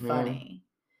trying to be funny.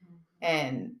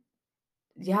 And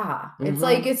yeah, it's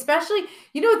like, especially,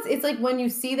 it's like when you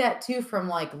see that too from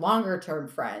like longer term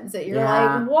friends that you're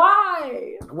like,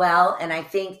 why? Well, and I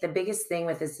think the biggest thing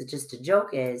with this is just a joke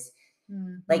is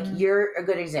like, you're a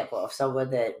good example of someone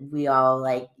that we all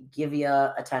like give you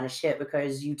a ton of shit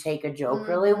because you take a joke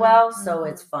really well. So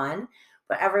it's fun.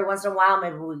 But every once in a while,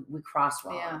 maybe we cross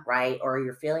wrong, right? Or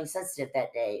you're feeling sensitive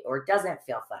that day, or it doesn't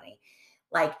feel funny.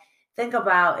 Like, think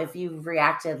about if you've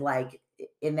reacted like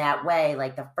in that way,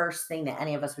 like the first thing that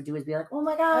any of us would do is be like, oh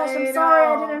my gosh, I'm sorry,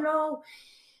 I didn't know.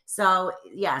 So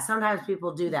yeah, sometimes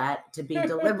people do that to be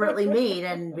deliberately mean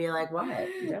and be like, what?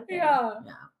 Yeah.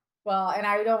 Well, and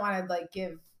I don't want to like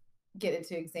get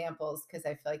into examples because I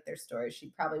feel like there's stories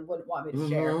she probably wouldn't want me to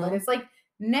share, but it's like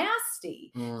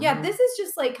nasty. Yeah, this is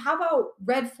just like, how about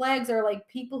red flags are like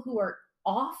people who are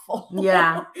awful.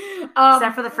 Yeah.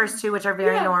 Except for the first two, which are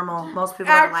very normal. Most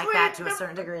people are like that to a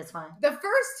certain degree. It's fine. The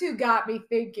first two got me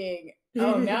thinking,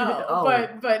 oh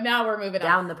no. But now we're moving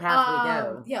down the path we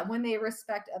go. Yeah, when they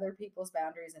respect other people's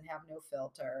boundaries and have no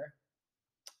filter.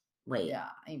 Wait. Yeah,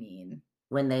 I mean,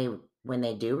 when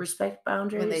they do respect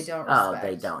boundaries? When they don't respect. Oh,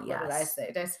 they don't, yes. What did I say?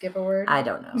 Did I skip a word? I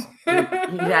don't know.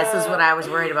 Yes, this is what I was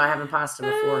worried about having pasta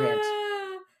beforehand.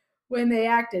 When they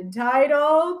act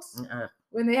entitled.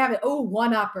 When they have it. Oh,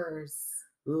 one-uppers.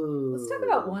 Ooh. Let's talk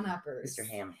about one-uppers. Mr.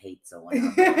 Ham hates a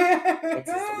one-upper.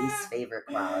 It's his least favorite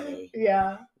quality.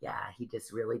 Yeah. Yeah, he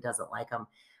just really doesn't like them.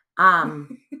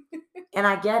 And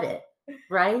I get it,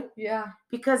 right? Yeah.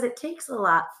 Because it takes a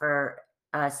lot for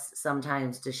us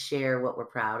sometimes to share what we're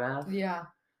proud of. Yeah.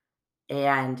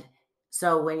 And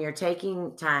so when you're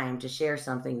taking time to share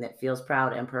something that feels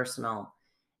proud and personal,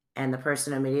 and the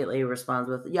person immediately responds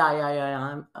with, yeah,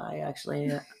 I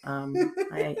actually,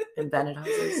 I invented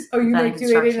houses. Oh, you make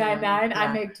 $289.9?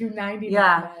 I make $299.9.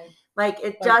 Yeah. Like,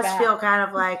 it does feel kind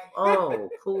of like, oh,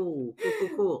 cool.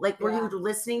 Like, were you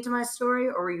listening to my story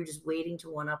or were you just waiting to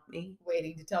one-up me?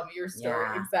 Waiting to tell me your story.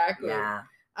 Yeah. Exactly. Yeah.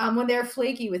 When they're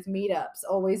flaky with meetups,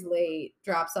 always late,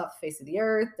 drops off the face of the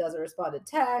earth, doesn't respond to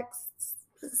texts.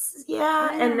 Yeah,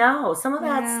 and no. Some of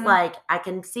that's like, I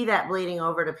can see that bleeding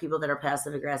over to people that are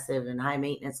passive aggressive and high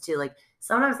maintenance too. Like,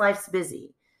 sometimes life's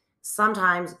busy.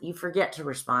 Sometimes you forget to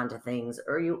respond to things,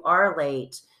 or you are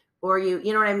late, or you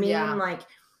know what I mean? Yeah. Like,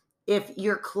 if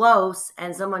you're close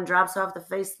and someone drops off the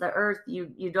face of the earth,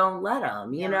 you don't let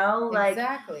them, you know? Like,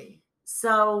 exactly.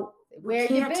 So we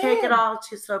can't take it all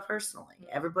so personally.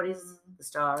 Everybody's the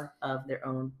star of their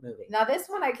own movie. Now, this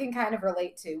one I can kind of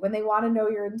relate to, when they want to know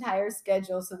your entire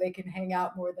schedule so they can hang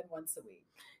out more than once a week.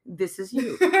 This is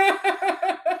you.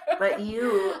 But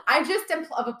you... I just am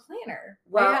of a planner.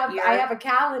 Well, I have a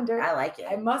calendar. I like it.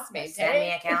 I must maintain. Send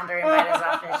me a calendar invite as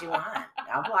often as you want.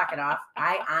 I'll block it off.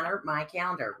 I honor my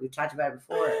calendar. We've talked about it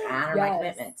before. I honor my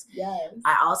commitments. Yes.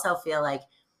 I also feel like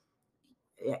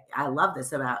I love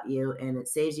this about you, and it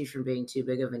saves you from being too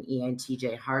big of an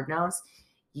ENTJ hard-nose.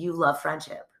 You love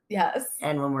friendship. Yes.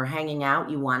 And when we're hanging out,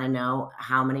 you want to know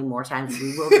how many more times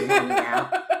we will be hanging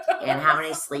out and how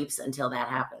many sleeps until that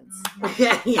happens.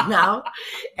 You know?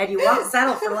 And you won't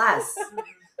settle for less.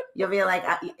 You'll be like,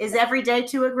 is every day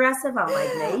too aggressive? I'm like,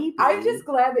 maybe. I'm just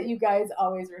glad that you guys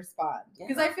always respond.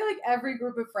 Because I feel like every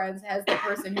group of friends has the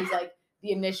person who's like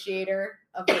the initiator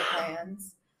of the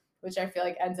plans, which I feel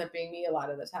like ends up being me a lot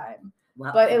of the time.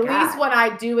 Well, but at least when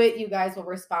I do it, you guys will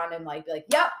respond and like be like,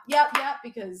 yep,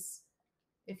 because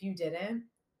If you didn't,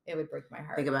 it would break my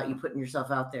heart. Think about you putting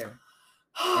yourself out there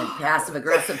and passive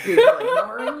aggressive people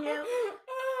ignoring you.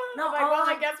 No,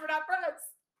 I guess we're not friends.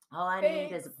 All I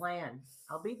need is a plan.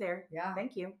 I'll be there. Yeah.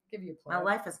 Thank you. Give you a plan. My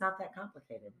life is not that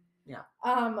complicated. Yeah.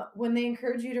 When they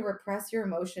encourage you to repress your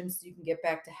emotions so you can get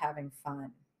back to having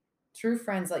fun. True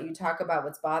friends let you talk about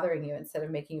what's bothering you instead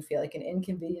of making you feel like an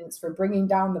inconvenience for bringing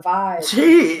down the vibe.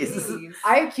 Jeez.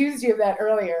 I accused you of that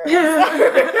earlier.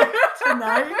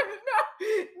 Tonight?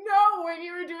 No, when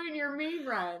you were doing your mean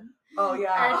run. Oh,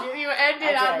 yeah. And you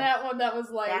ended on that one that was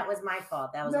like... That was my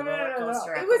fault. That was a roller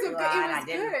coaster. It was good. I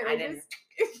didn't.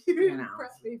 You didn't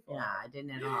press me for it. I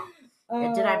didn't at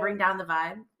all. Did I bring down the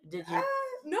vibe? Did you?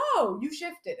 No, you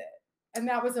shifted it. And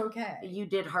that was okay. You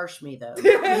did harsh me, though. You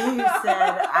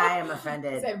said, I am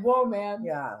offended. I said, whoa, man.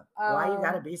 Yeah. Why you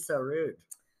got to be so rude?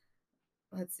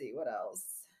 Let's see. What else?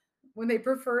 When they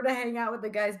prefer to hang out with the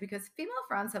guys because female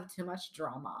friends have too much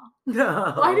drama.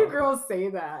 No. Why do girls say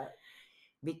that?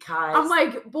 Because I'm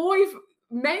like,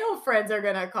 male friends are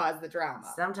going to cause the drama.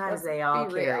 Sometimes they all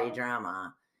carry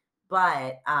drama.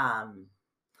 But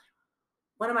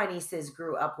one of my nieces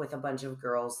grew up with a bunch of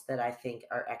girls that I think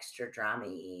are extra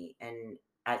drama-y, and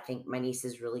I think my niece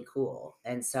is really cool.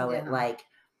 And so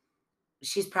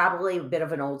she's probably a bit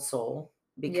of an old soul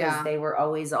because they were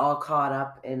always all caught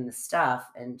up in the stuff,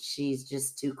 and she's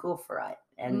just too cool for it.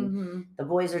 And the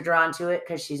boys are drawn to it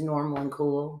because she's normal and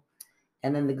cool.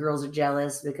 And then the girls are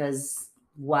jealous because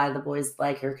why the boys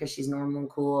like her because she's normal and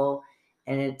cool.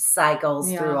 And it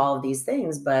cycles through all of these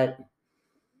things. But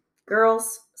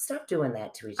girls, stop doing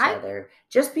that to each other.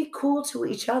 Just be cool to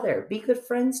each other. Be good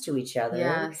friends to each other.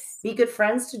 Yes. Be good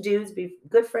friends to dudes. Be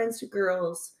good friends to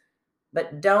girls.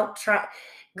 But don't try.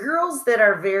 Girls that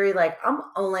are very like, I'm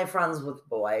only friends with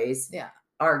boys. Yeah.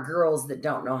 Are girls that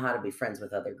don't know how to be friends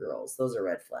with other girls. Those are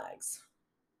red flags.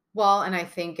 Well, and I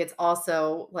think it's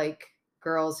also like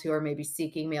girls who are maybe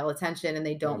seeking male attention and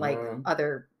they don't like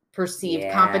other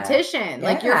perceived competition.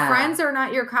 Like your friends are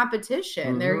not your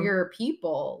competition. They're your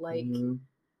people. Like,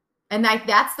 and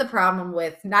that's the problem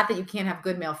with, not that you can't have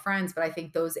good male friends, but I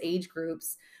think those age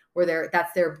groups where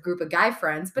that's their group of guy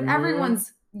friends, but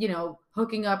everyone's,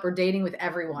 hooking up or dating with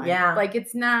everyone. Yeah. Like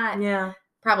it's not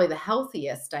probably the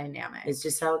healthiest dynamic. It's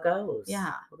just how it goes.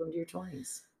 Yeah. Welcome to your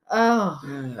 20s. Oh,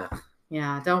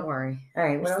 yeah. Don't worry. All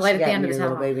right. What else light you at got the end in of the your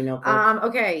little tunnel. baby notebook?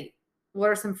 Okay. What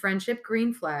are some friendship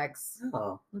green flags?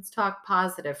 Oh. Let's talk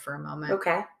positive for a moment.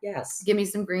 Okay. Yes. Give me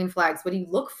some green flags. What do you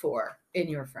look for in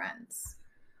your friends?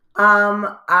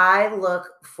 I look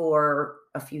for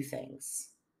a few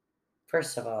things.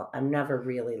 First of all, I'm never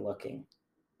really looking.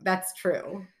 That's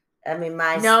true. I mean,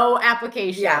 no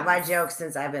applications. Yeah, my joke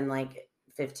since I've been like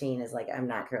 15 is like, I'm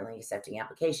not currently accepting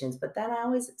applications, but then I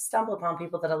always stumble upon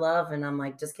people that I love, and I'm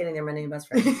like, just kidding, they're my new best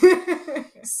friends.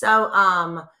 So,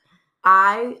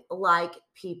 I like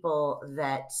people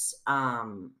that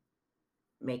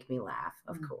make me laugh,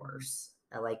 of course.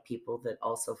 I like people that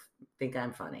also think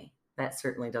I'm funny. That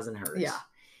certainly doesn't hurt. Yeah.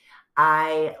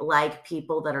 I like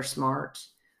people that are smart.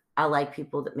 I like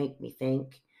people that make me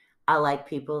think. I like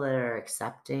people that are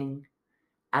accepting.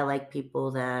 I like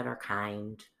people that are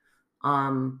kind.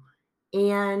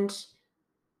 And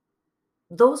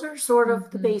those are sort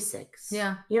of the basics.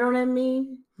 Yeah. You know what I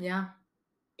mean? Yeah.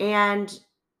 And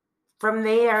from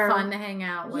there, fun to hang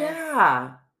out with.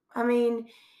 Yeah. I mean,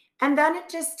 and then it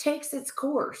just takes its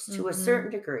course to a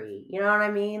certain degree. You know what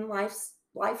I mean?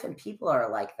 Life and people are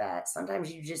like that.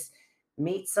 Sometimes you just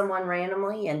meet someone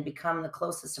randomly and become the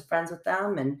closest of friends with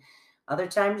them. And other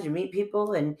times you meet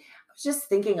people. And I was just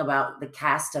thinking about the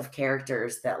cast of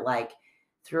characters that like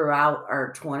throughout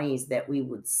our 20s that we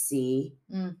would see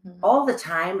all the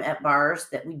time at bars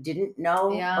that we didn't know,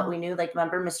 but we knew. Like,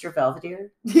 remember Mr.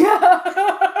 Belvedere?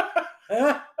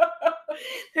 Yeah.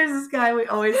 There's this guy we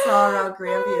always saw around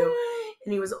Grandview,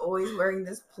 and he was always wearing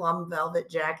this plum velvet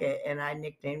jacket, and I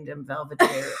nicknamed him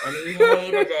Belvedere, and he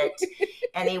hated it.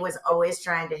 And he was always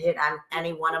trying to hit on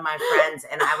any one of my friends,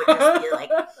 and I would just be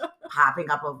like popping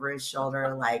up over his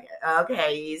shoulder, like,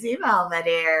 okay, easy,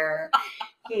 Belvedere.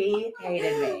 He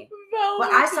hated me.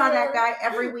 But I saw that guy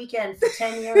every weekend for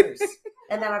 10 years,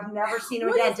 and then I've never seen him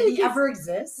again. Did he ever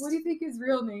exist? What do you think his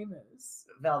real name is?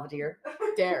 Belvedere.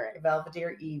 Derek.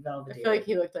 Belvedere E. Belvedere. I feel like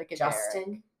he looked like a Justin.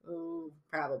 Derek. Ooh,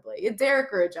 probably. A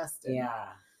Derek or a Justin. Yeah.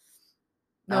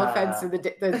 No offense to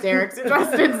the Derek's and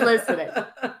Justin's listening.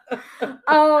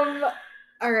 All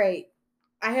right.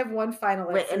 I have one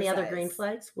final Wait, any other green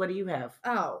flags? What do you have?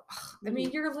 Oh, I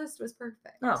mean, your list was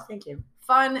perfect. Oh, thank you.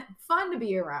 Fun to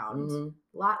be around.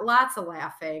 Lots of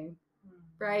laughing,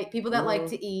 right? People that like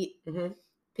to eat.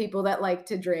 people that like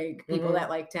to drink, people Mhm. that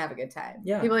like to have a good time.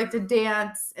 Yeah. People like to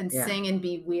dance and Yeah. sing and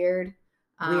be weird.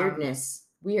 Weirdness.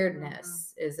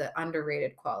 Weirdness is an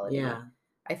underrated quality. Yeah.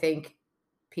 I think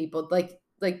people like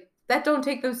that don't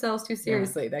take themselves too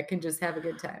seriously, that can just have a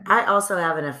good time. I also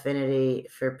have an affinity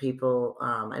for people.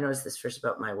 I noticed this first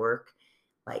about my work.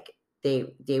 Like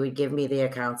they would give me the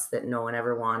accounts that no one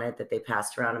ever wanted, that they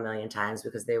passed around a million times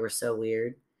because they were so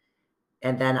weird.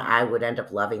 And then I would end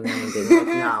up loving them and being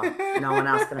like, no one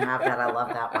else can have that. I love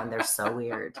that one. They're so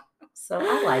weird. So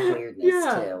I like weirdness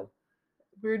too.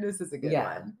 Weirdness is a good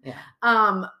one.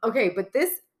 Yeah. Okay, but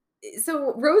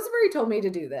so Rosemary told me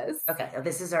to do this. Okay,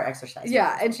 this is our exercise.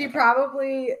 Yeah, and she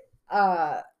probably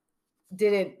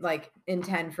didn't like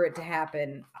intend for it to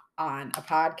happen on a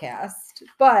podcast,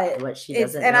 but what she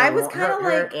doesn't and know, I was kind of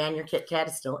like, and your Kit Kat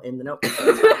is still in the notebook.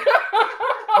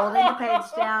 Holding the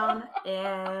page down,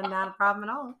 and not a problem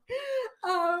at all.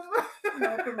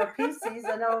 For my PCs,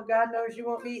 I know God knows you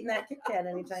won't be eating that Kit Kat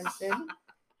anytime soon.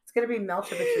 It's gonna be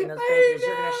melted between those pages.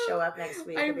 You're gonna show up next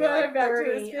week and be like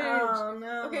 30. Oh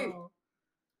no. Okay.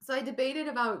 So I debated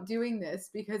about doing this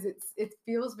because it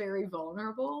feels very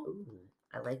vulnerable. Ooh,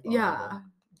 I like vulnerable. Yeah.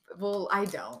 Well, I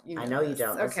don't. I know you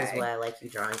don't. This is why I like you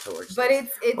drawing towards. But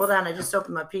this. it's. Hold on, I just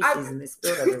opened my PCs and they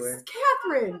spilled everywhere.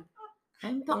 Catherine,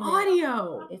 the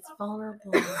audio. It's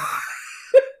vulnerable.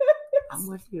 I'm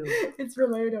with you. It's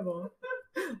relatable.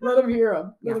 Let them hear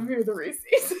them. Let them hear the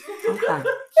Reese's. Okay,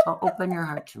 so open your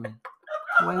heart to me.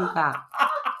 What do you got?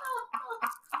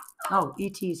 Oh,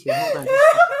 ET's here. Hold on.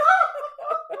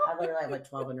 I literally have like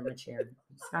 12 under my chair.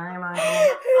 Sorry,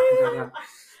 Michael.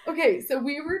 Okay, so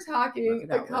we were talking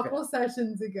a couple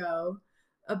sessions ago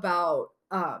about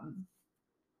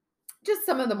just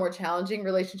some of the more challenging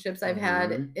relationships I've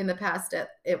had in the past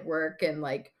at work, and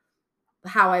like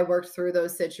how I worked through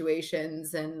those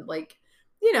situations, and like,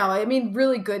 I mean,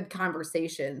 really good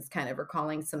conversations, kind of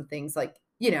recalling some things like,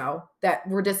 that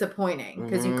were disappointing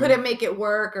because you couldn't make it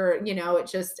work, or, it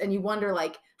just, and you wonder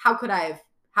like, how could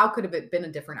it been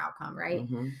a different outcome, right?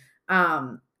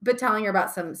 But telling her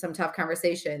about some tough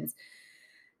conversations,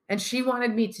 and she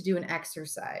wanted me to do an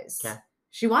exercise. Okay.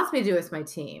 She wants me to do it with my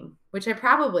team, which I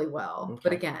probably will, okay.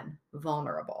 But again,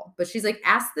 vulnerable. But she's like,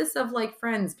 ask this of like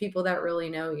friends, people that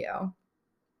really know you.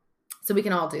 So we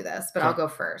can all do this, but okay. I'll go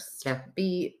first. Okay.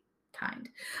 Be kind.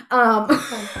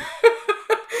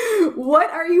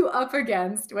 What are you up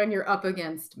against when you're up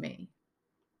against me?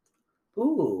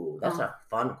 Ooh, that's a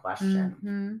fun question.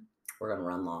 Mm-hmm. We're going to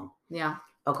run long. Yeah.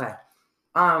 Okay.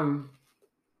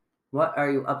 What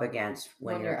are you up against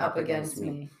when you're up against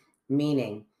me?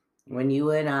 Meaning, when you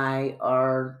and I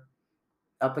are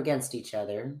up against each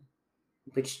other,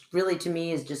 which really to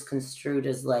me is just construed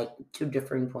as like two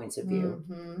differing points of view.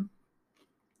 Mm-hmm.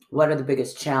 What are the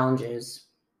biggest challenges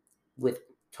with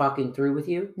talking through with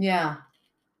you? Yeah.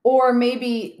 Or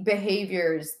maybe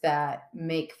behaviors that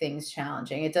make things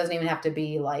challenging. It doesn't even have to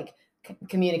be like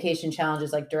communication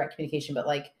challenges, like direct communication, but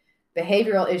like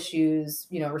behavioral issues,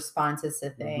 responses to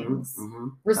things,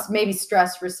 maybe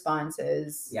stress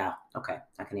responses. Yeah. Okay.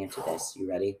 I can answer this. You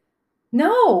ready?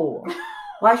 No.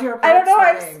 Why's your I don't know.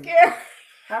 I'm scared.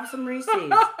 Have some Reese's.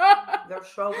 They're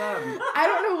so good. I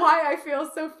don't know why I feel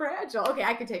so fragile. Okay,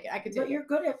 I could take it. But you're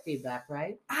good at feedback,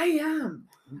 right? I am.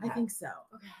 Okay. I think so.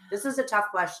 Okay. This is a tough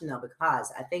question though,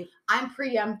 because I think I'm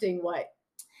preempting what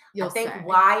you'll say.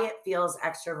 Why it feels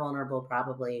extra vulnerable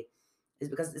probably is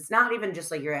because it's not even just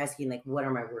like you're asking like, what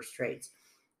are my worst traits?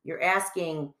 You're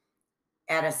asking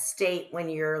at a state when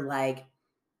you're like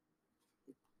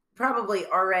probably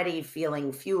already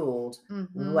feeling fueled.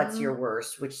 What's your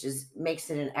worst, which makes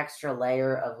it an extra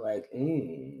layer of like,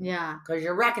 yeah, because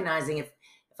you're recognizing if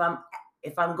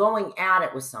I'm going at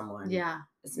it with someone,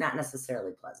 it's not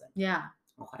necessarily pleasant. Yeah.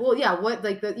 Okay. Well, yeah. What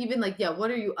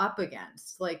what are you up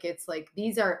against? Like, it's like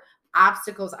these are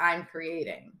obstacles I'm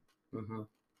creating.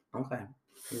 Okay.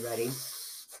 You ready?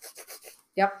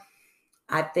 Yep.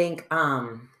 I think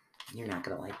you're not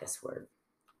gonna like this word.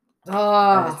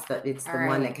 Oh, it's the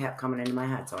one that kept coming into my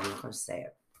head, so I'm not going to say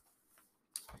it.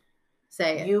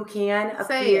 Say it. You can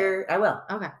appear. I will.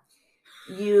 Okay.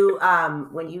 You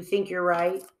when you think you're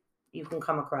right, you can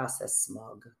come across as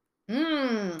smug.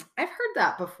 I've heard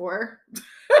that before.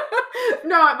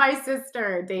 No, my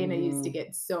sister Dana used to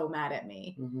get so mad at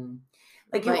me.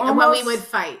 Like when we would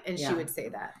fight, and she would say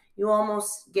that. You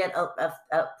almost get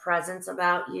a presence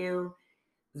about you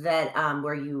that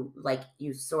where you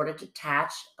sort of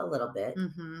detach a little bit,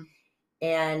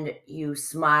 and you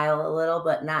smile a little,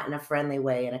 but not in a friendly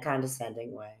way, in a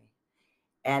condescending way,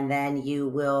 and then you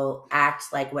will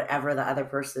act like whatever the other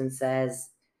person says,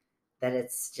 that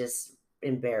it's just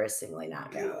embarrassingly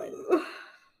not valid.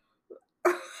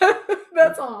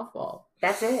 That's awful.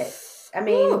 That's it. I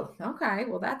mean, ooh, okay.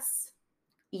 Well, that's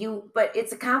but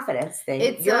it's a confidence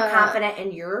thing. You're confident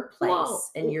in your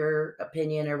place, in your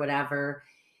opinion or whatever.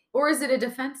 Or is it a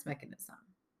defense mechanism?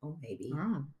 Oh, maybe.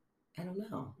 Oh. I don't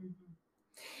know.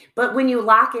 But when you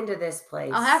lock into this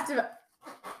place, I'll have to.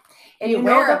 And you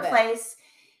know the place,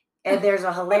 and there's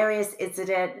a hilarious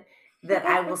incident that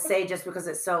I will say just because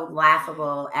it's so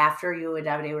laughable. After you and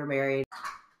Dominique were married,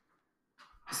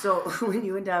 so when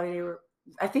you and Dominique were,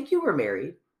 I think you were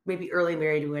married, maybe early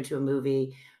married. We went to a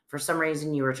movie. For some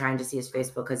reason, you were trying to see his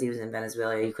Facebook because he was in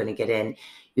Venezuela. You couldn't get in.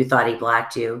 You thought he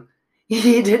blocked you.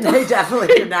 He did. He definitely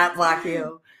did not block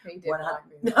you. He did block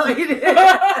me. No, he didn't.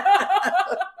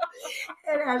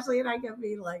 And Ashley and I kept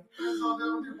being like,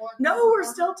 no, we're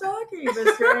still talking,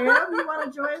 Mr. Ham. You want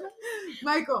to join us?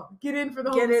 Michael, get in for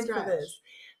the Get whole in stretch. for this.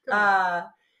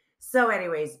 So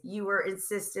anyways, you were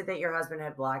insisted that your husband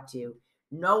had blocked you.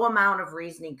 No amount of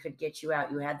reasoning could get you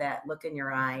out. You had that look in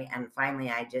your eye. And finally,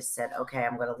 I just said, okay,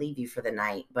 I'm going to leave you for the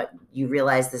night. But you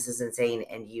realize this is insane.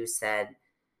 And you said,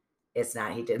 it's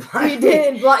not. He did block. He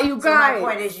did block you guys. So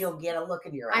my point is you'll get a look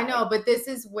in your eye. I know, but this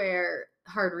is where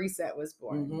Hard Reset was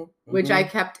born, which I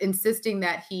kept insisting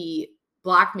that he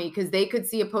blocked me because they could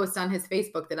see a post on his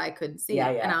Facebook that I couldn't see. Yeah.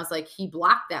 And I was like, he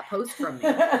blocked that post from me.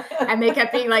 And they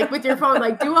kept being like, with your phone,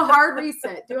 like, do a hard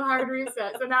reset. Do a hard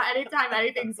reset. So now anytime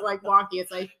anything's like wonky,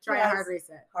 it's like, try a hard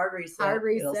reset. Hard reset. Hard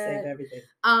reset. It'll save everything.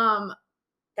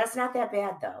 That's not that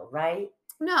bad though, right?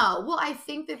 No. Well, I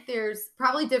think that there's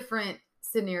probably different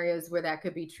scenarios where that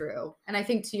could be true. And I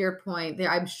think to your point,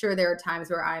 I'm sure there are times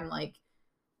where I'm like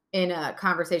in a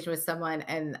conversation with someone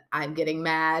and I'm getting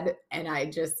mad and I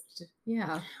just,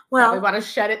 I want to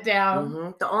shut it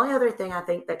down. The only other thing I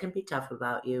think that can be tough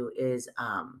about you is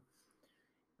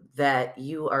that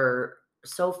you are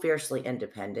so fiercely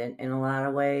independent in a lot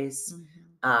of ways.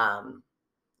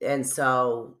 And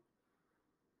so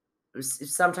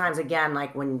sometimes, again,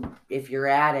 like if you're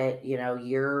at it,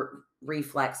 your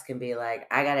reflex can be like,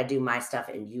 I got to do my stuff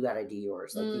and you got to do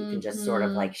yours. Like you can just sort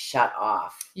of like shut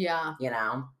off. Yeah.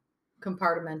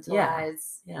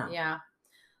 Compartmentalize. Yeah.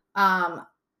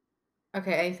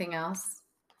 Okay. Anything else?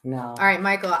 No. All right,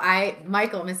 Michael,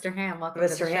 Mr. Ham, welcome to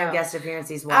the show. Mr. Ham guest appearance.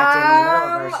 He's walked in the middle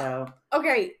of our show.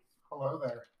 Okay. Hello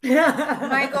there.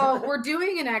 Michael, we're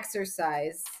doing an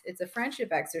exercise. It's a friendship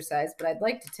exercise, but I'd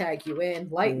like to tag you in,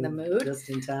 lighten the mood. Just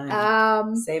in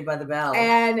time. Saved by the bell.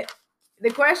 And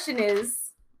the question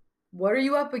is, what are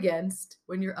you up against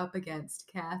when you're up against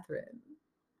Catherine?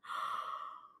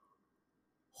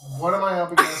 What am I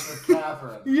up against with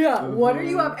Catherine? Yeah, what are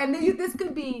you up? And this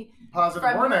could be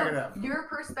positive or negative. Your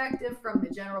perspective, from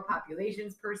the general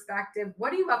population's perspective.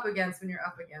 What are you up against when you're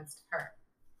up against her?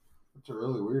 That's a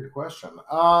really weird question.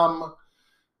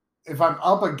 If I'm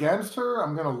up against her,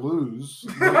 I'm gonna lose.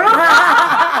 That's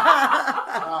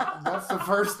the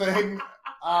first thing.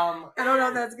 I don't know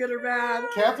if that's good or bad.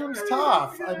 Catherine's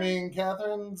tough. I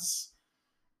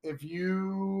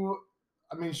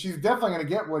mean, she's definitely going to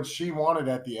get what she wanted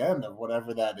at the end of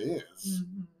whatever that is.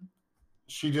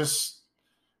 She just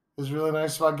is really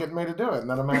nice about getting me to do it, and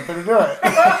then I'm happy to do it.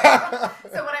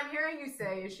 So what I'm hearing you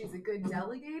say is she's a good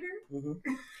delegator?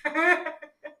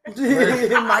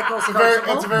 Michael's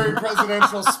it's a very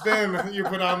presidential spin you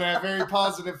put on that. Very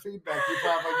positive feedback you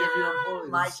probably give your employees.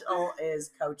 Michael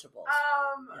is coachable.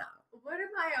 What am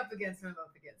I up against when I'm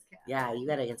up against Kat? Yeah, you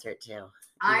got to answer it too.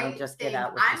 I'm going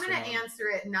to answer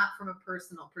it not from a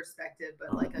personal perspective,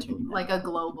 but like a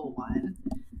global one,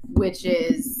 which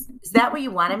is that what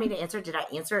you wanted me to answer? Did I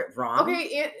answer it wrong?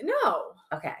 Okay, no.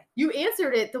 Okay. You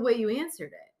answered it the way you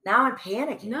answered it. Now I'm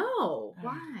panicking. No,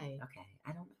 why? Okay,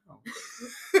 I don't know.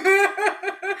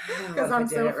 Because I'm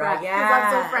so fragile.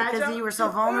 Yeah, because you were so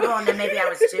vulnerable, and then maybe I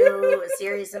was too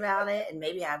serious about it, and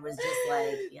maybe I was just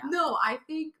like, No, I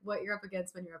think what you're up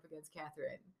against when you're up against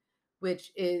Catherine,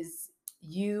 which is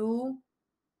you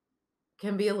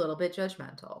can be a little bit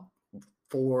judgmental.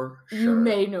 For sure. You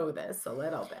may know this a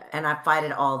little bit. And I fight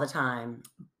it all the time.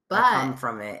 But I come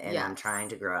from it, and I'm trying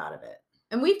to grow out of it.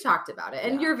 And we've talked about it,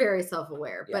 and you're very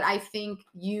self-aware. Yeah. But I think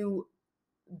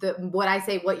what I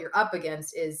say, what you're up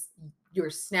against is your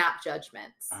snap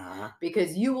judgments,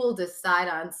 because you will decide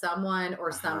on someone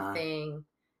or something,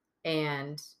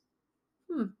 and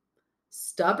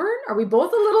stubborn. Are we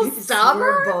both a little stubborn?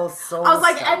 We're both so. I was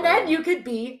like, stubborn. And then you could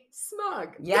be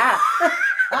smug. Yeah.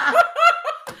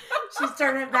 She's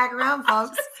turning it back around,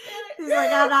 folks. He's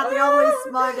like, I'm not the only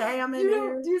smug ham in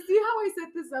here. Do you see how I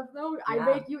set this up, though? Yeah.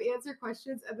 I make you answer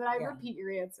questions, and then I repeat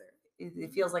your answer.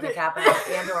 It feels like a cop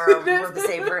and or we're the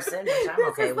same person, which I'm okay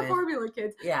with. This is the formula,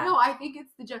 kids. Yeah. No, I think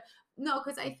it's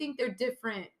because I think they're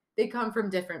different they come from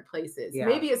different places. Yeah.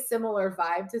 Maybe a similar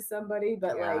vibe to somebody,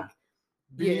 but like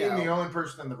being the only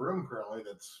person in the room currently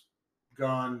that's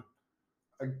gone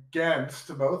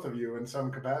against both of you in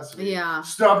some capacity. Yeah.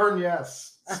 Stubborn,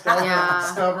 yes.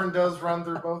 Stubborn does run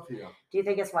through both of you. Do you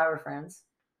think it's why we're friends?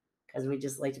 Because we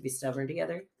just like to be stubborn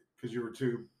together? Because you were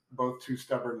both too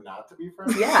stubborn not to be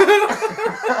friends? Yeah.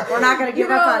 We're not going to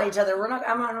give up on each other.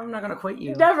 I'm not going to quit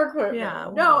you. Never quit. Yeah.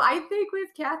 No, I think with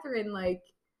Catherine, like,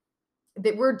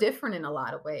 that we're different in a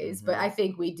lot of ways, but I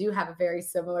think we do have a very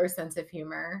similar sense of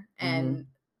humor and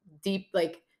deep,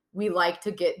 like, we like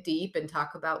to get deep and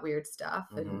talk about weird stuff.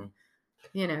 And,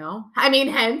 you know, I mean,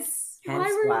 hence why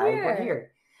we're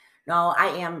here. No, I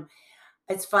am.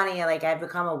 It's funny. Like, I've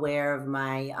become aware of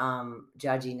my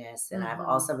judginess, and I've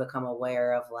also become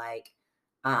aware of, like,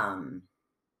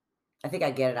 I think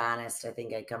I get it honest. I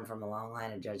think I come from a long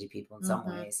line of judgy people in some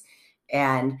ways.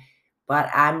 But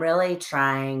I'm really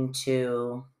trying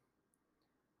to,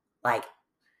 like,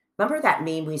 remember that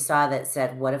meme we saw that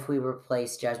said, what if we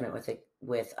replace judgment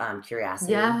with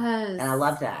curiosity? Yes. And I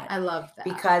love that. I love that.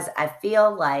 Because I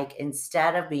feel like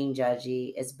instead of being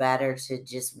judgy, it's better to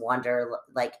just wonder,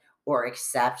 like, or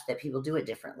accept that people do it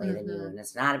differently than you. And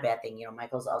it's not a bad thing. You know,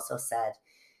 Michael's also said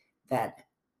that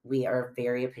we are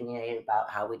very opinionated about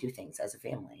how we do things as a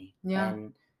family. Yeah.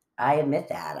 And I admit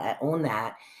that. I own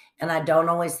that. And I don't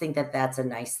always think that that's a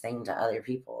nice thing to other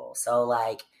people. So,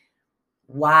 like,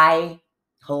 why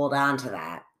hold on to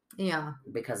that? Yeah.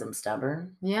 Because I'm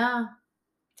stubborn? Yeah.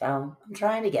 So I'm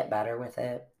trying to get better with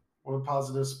it. What a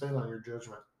positive spin on your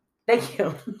judgment. Thank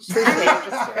you. She's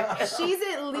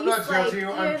at least, I'm not judging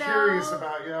you. I'm curious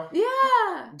about you.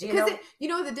 Yeah. Because you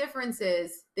know, the difference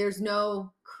is there's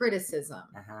no criticism.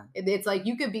 It's like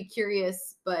you could be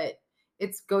curious, but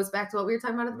it goes back to what we were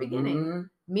talking about at the beginning.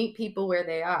 Meet people where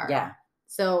they are. Yeah.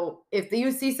 So if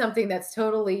you see something that's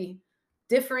totally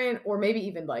different or maybe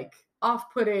even like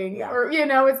off-putting or, you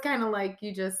know, it's kind of like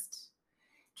you just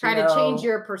try to change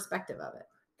your perspective of it.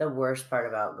 The worst part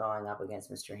about going up against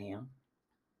Mr. Ham?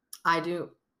 I do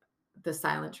the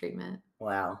silent treatment.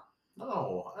 Wow.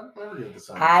 No, I've never get the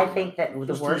silent I treatment. think that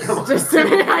the worst. I know. That's why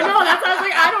I was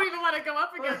like, I don't even want to go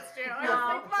up against you. I was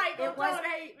like, Michael, don't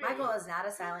hate me. Michael is not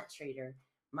a silent treater.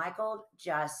 Michael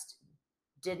just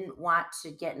didn't want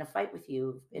to get in a fight with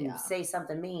you and say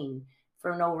something mean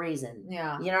for no reason.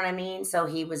 Yeah. You know what I mean? So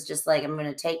he was just like, I'm going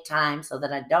to take time so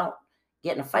that I don't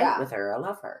get in a fight with her. I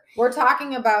love her. We're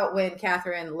talking about when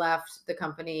Catherine left the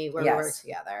company where we worked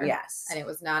together. Yes. And it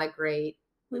was not a great...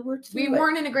 We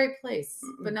weren't in a great place,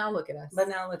 but now look at us.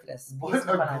 What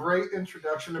a great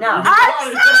introduction to No. me.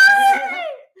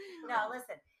 No,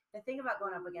 listen. The thing about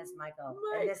going up against Michael,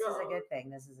 and this is a good thing.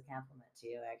 This is a compliment to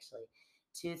you, actually.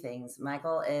 Two things.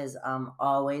 Michael is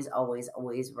always, always,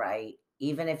 always right.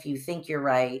 Even if you think you're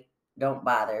right, don't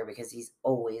bother because he's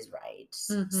always right.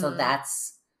 So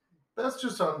that's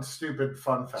just on stupid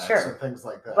fun facts and things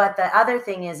like that. But the other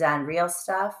thing is on real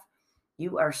stuff,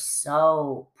 you are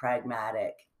so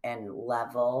pragmatic and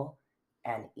level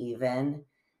and even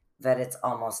that it's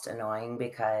almost annoying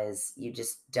because you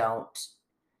just don't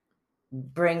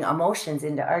bring emotions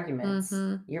into arguments.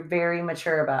 You're very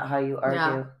mature about how you argue.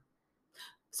 Yeah.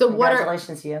 So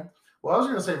congratulations to you. Well, I was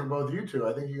going to say for both of you two,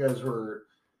 I think you guys were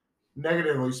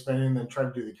negatively spinning and then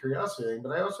trying to do the curiosity thing.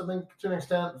 But I also think to an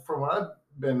extent, from what I've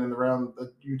been in around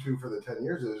you two for the 10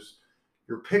 years, is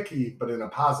you're picky, but in a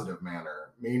positive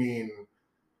manner, meaning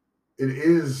it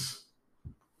is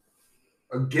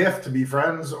a gift to be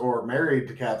friends or married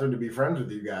to Catherine to be friends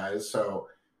with you guys. So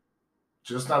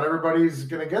just not everybody's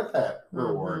going to get that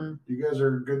reward. You guys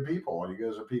are good people, and you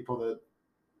guys are people that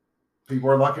people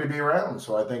are lucky to be around.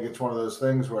 So I think it's one of those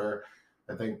things where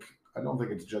I don't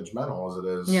think it's judgmental as it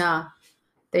is. Yeah.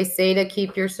 They say to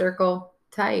keep your circle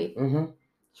tight. Okay.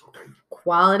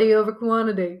 Quality over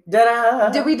quantity. Da-da!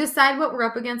 Did we decide what we're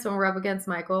up against when we're up against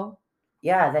Michael?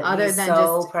 Yeah, that other he's than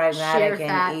so just pragmatic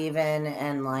and even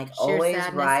and like always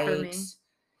right.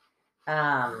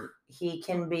 He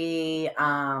can be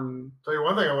Tell you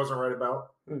one thing I wasn't right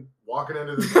about. Walking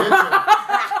into the kitchen.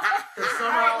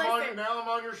 Somehow now I'm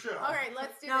on your show. All right,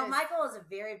 let's do this. this. Michael is a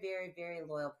very, very, very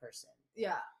loyal person.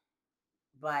 Yeah.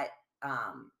 But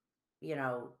you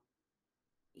know,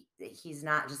 he's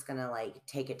not just gonna like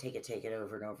take it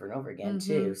over and over and over again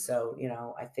too. So, you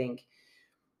know, I think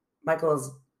Michael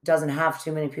doesn't have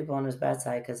too many people on his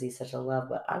bedside because he's such a love,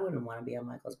 but I wouldn't want to be on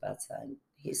Michael's bedside.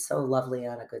 He's so lovely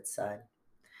on a good side.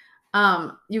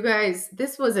 You guys,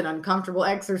 this was an uncomfortable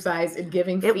exercise in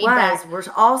giving feedback. It was.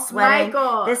 We're all sweating.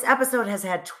 Michael. This episode has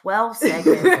had 12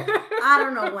 segments. I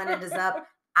don't know when it is up.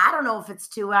 I don't know if it's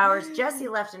 2 hours. Jesse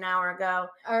left an hour ago.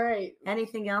 All right.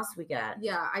 Anything else we got?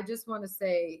 Yeah, I just want to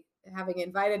say, having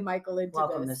invited Michael into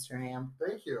Welcome, this. Mr. Ham.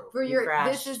 Thank you. For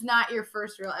this is not your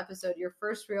first real episode. Your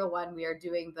first real one. We are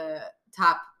doing the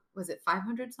top, was it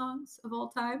 500 songs of all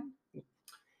time?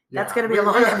 That's going to be a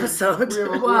long episode. We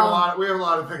have a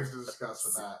lot of things to discuss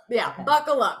with that. Yeah, okay.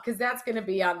 Buckle up, because that's going to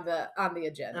be on the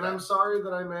agenda. And I'm sorry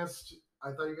that I missed.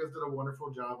 I thought you guys did a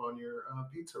wonderful job on your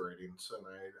pizza ratings, and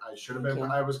I should have been.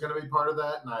 I was going to be part of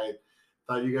that, and I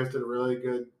thought you guys did a really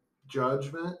good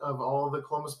judgment of all of the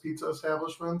Columbus pizza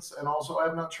establishments, and also I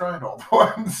have not tried all the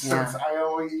ones since I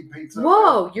only eat pizza.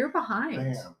 Whoa, you're behind.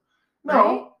 Damn. No,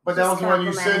 right? But that was the one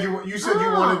you said you said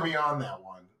you wanted me on that one.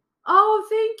 Oh,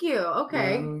 thank you.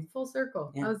 Okay, full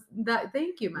circle. Yeah.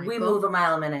 Thank you, Michael. We move a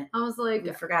mile a minute. I was like,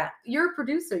 you forgot. You're a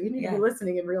producer. You need to be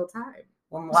listening in real time.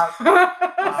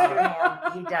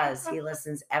 He does. He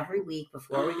listens every week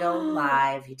before we go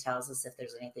live. He tells us if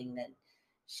there's anything that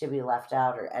should be left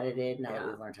out or edited. Now that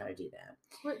we've learned how to do that.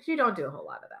 But you don't do a whole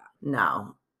lot of that.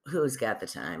 No. Who's got the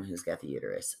time? Who's got the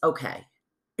uterus? Okay.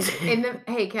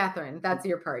 Hey, Catherine, that's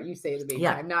your part. You say the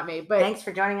meantime, not me. But thanks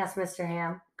for joining us, Mr.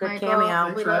 Ham. Good Michael,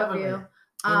 cameo. We love you.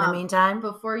 In the meantime,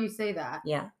 before you say that,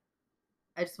 I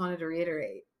just wanted to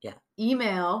reiterate. Yeah.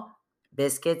 Email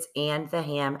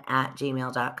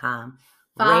biscuitsandtheham@gmail.com.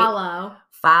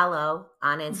 Follow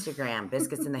on Instagram,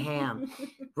 Biscuits and the Ham.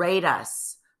 Rate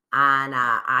us on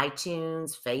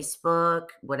iTunes, Facebook,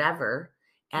 whatever.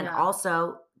 And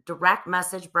also direct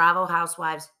message Bravo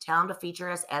Housewives. Tell them to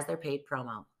feature us as their paid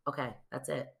promo. Okay, that's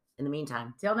it. In the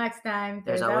meantime. Till next time.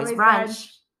 There's always brunch.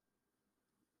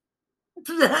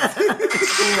 Cool. That's it.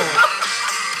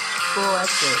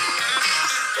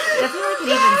 I feel like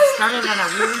it even started on a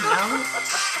weird note.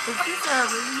 Is this our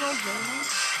original game?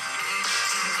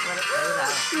 Just let it play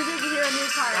out. You didn't hear a new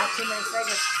part. Not too many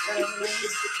seconds. Let it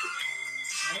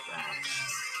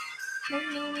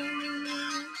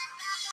ride.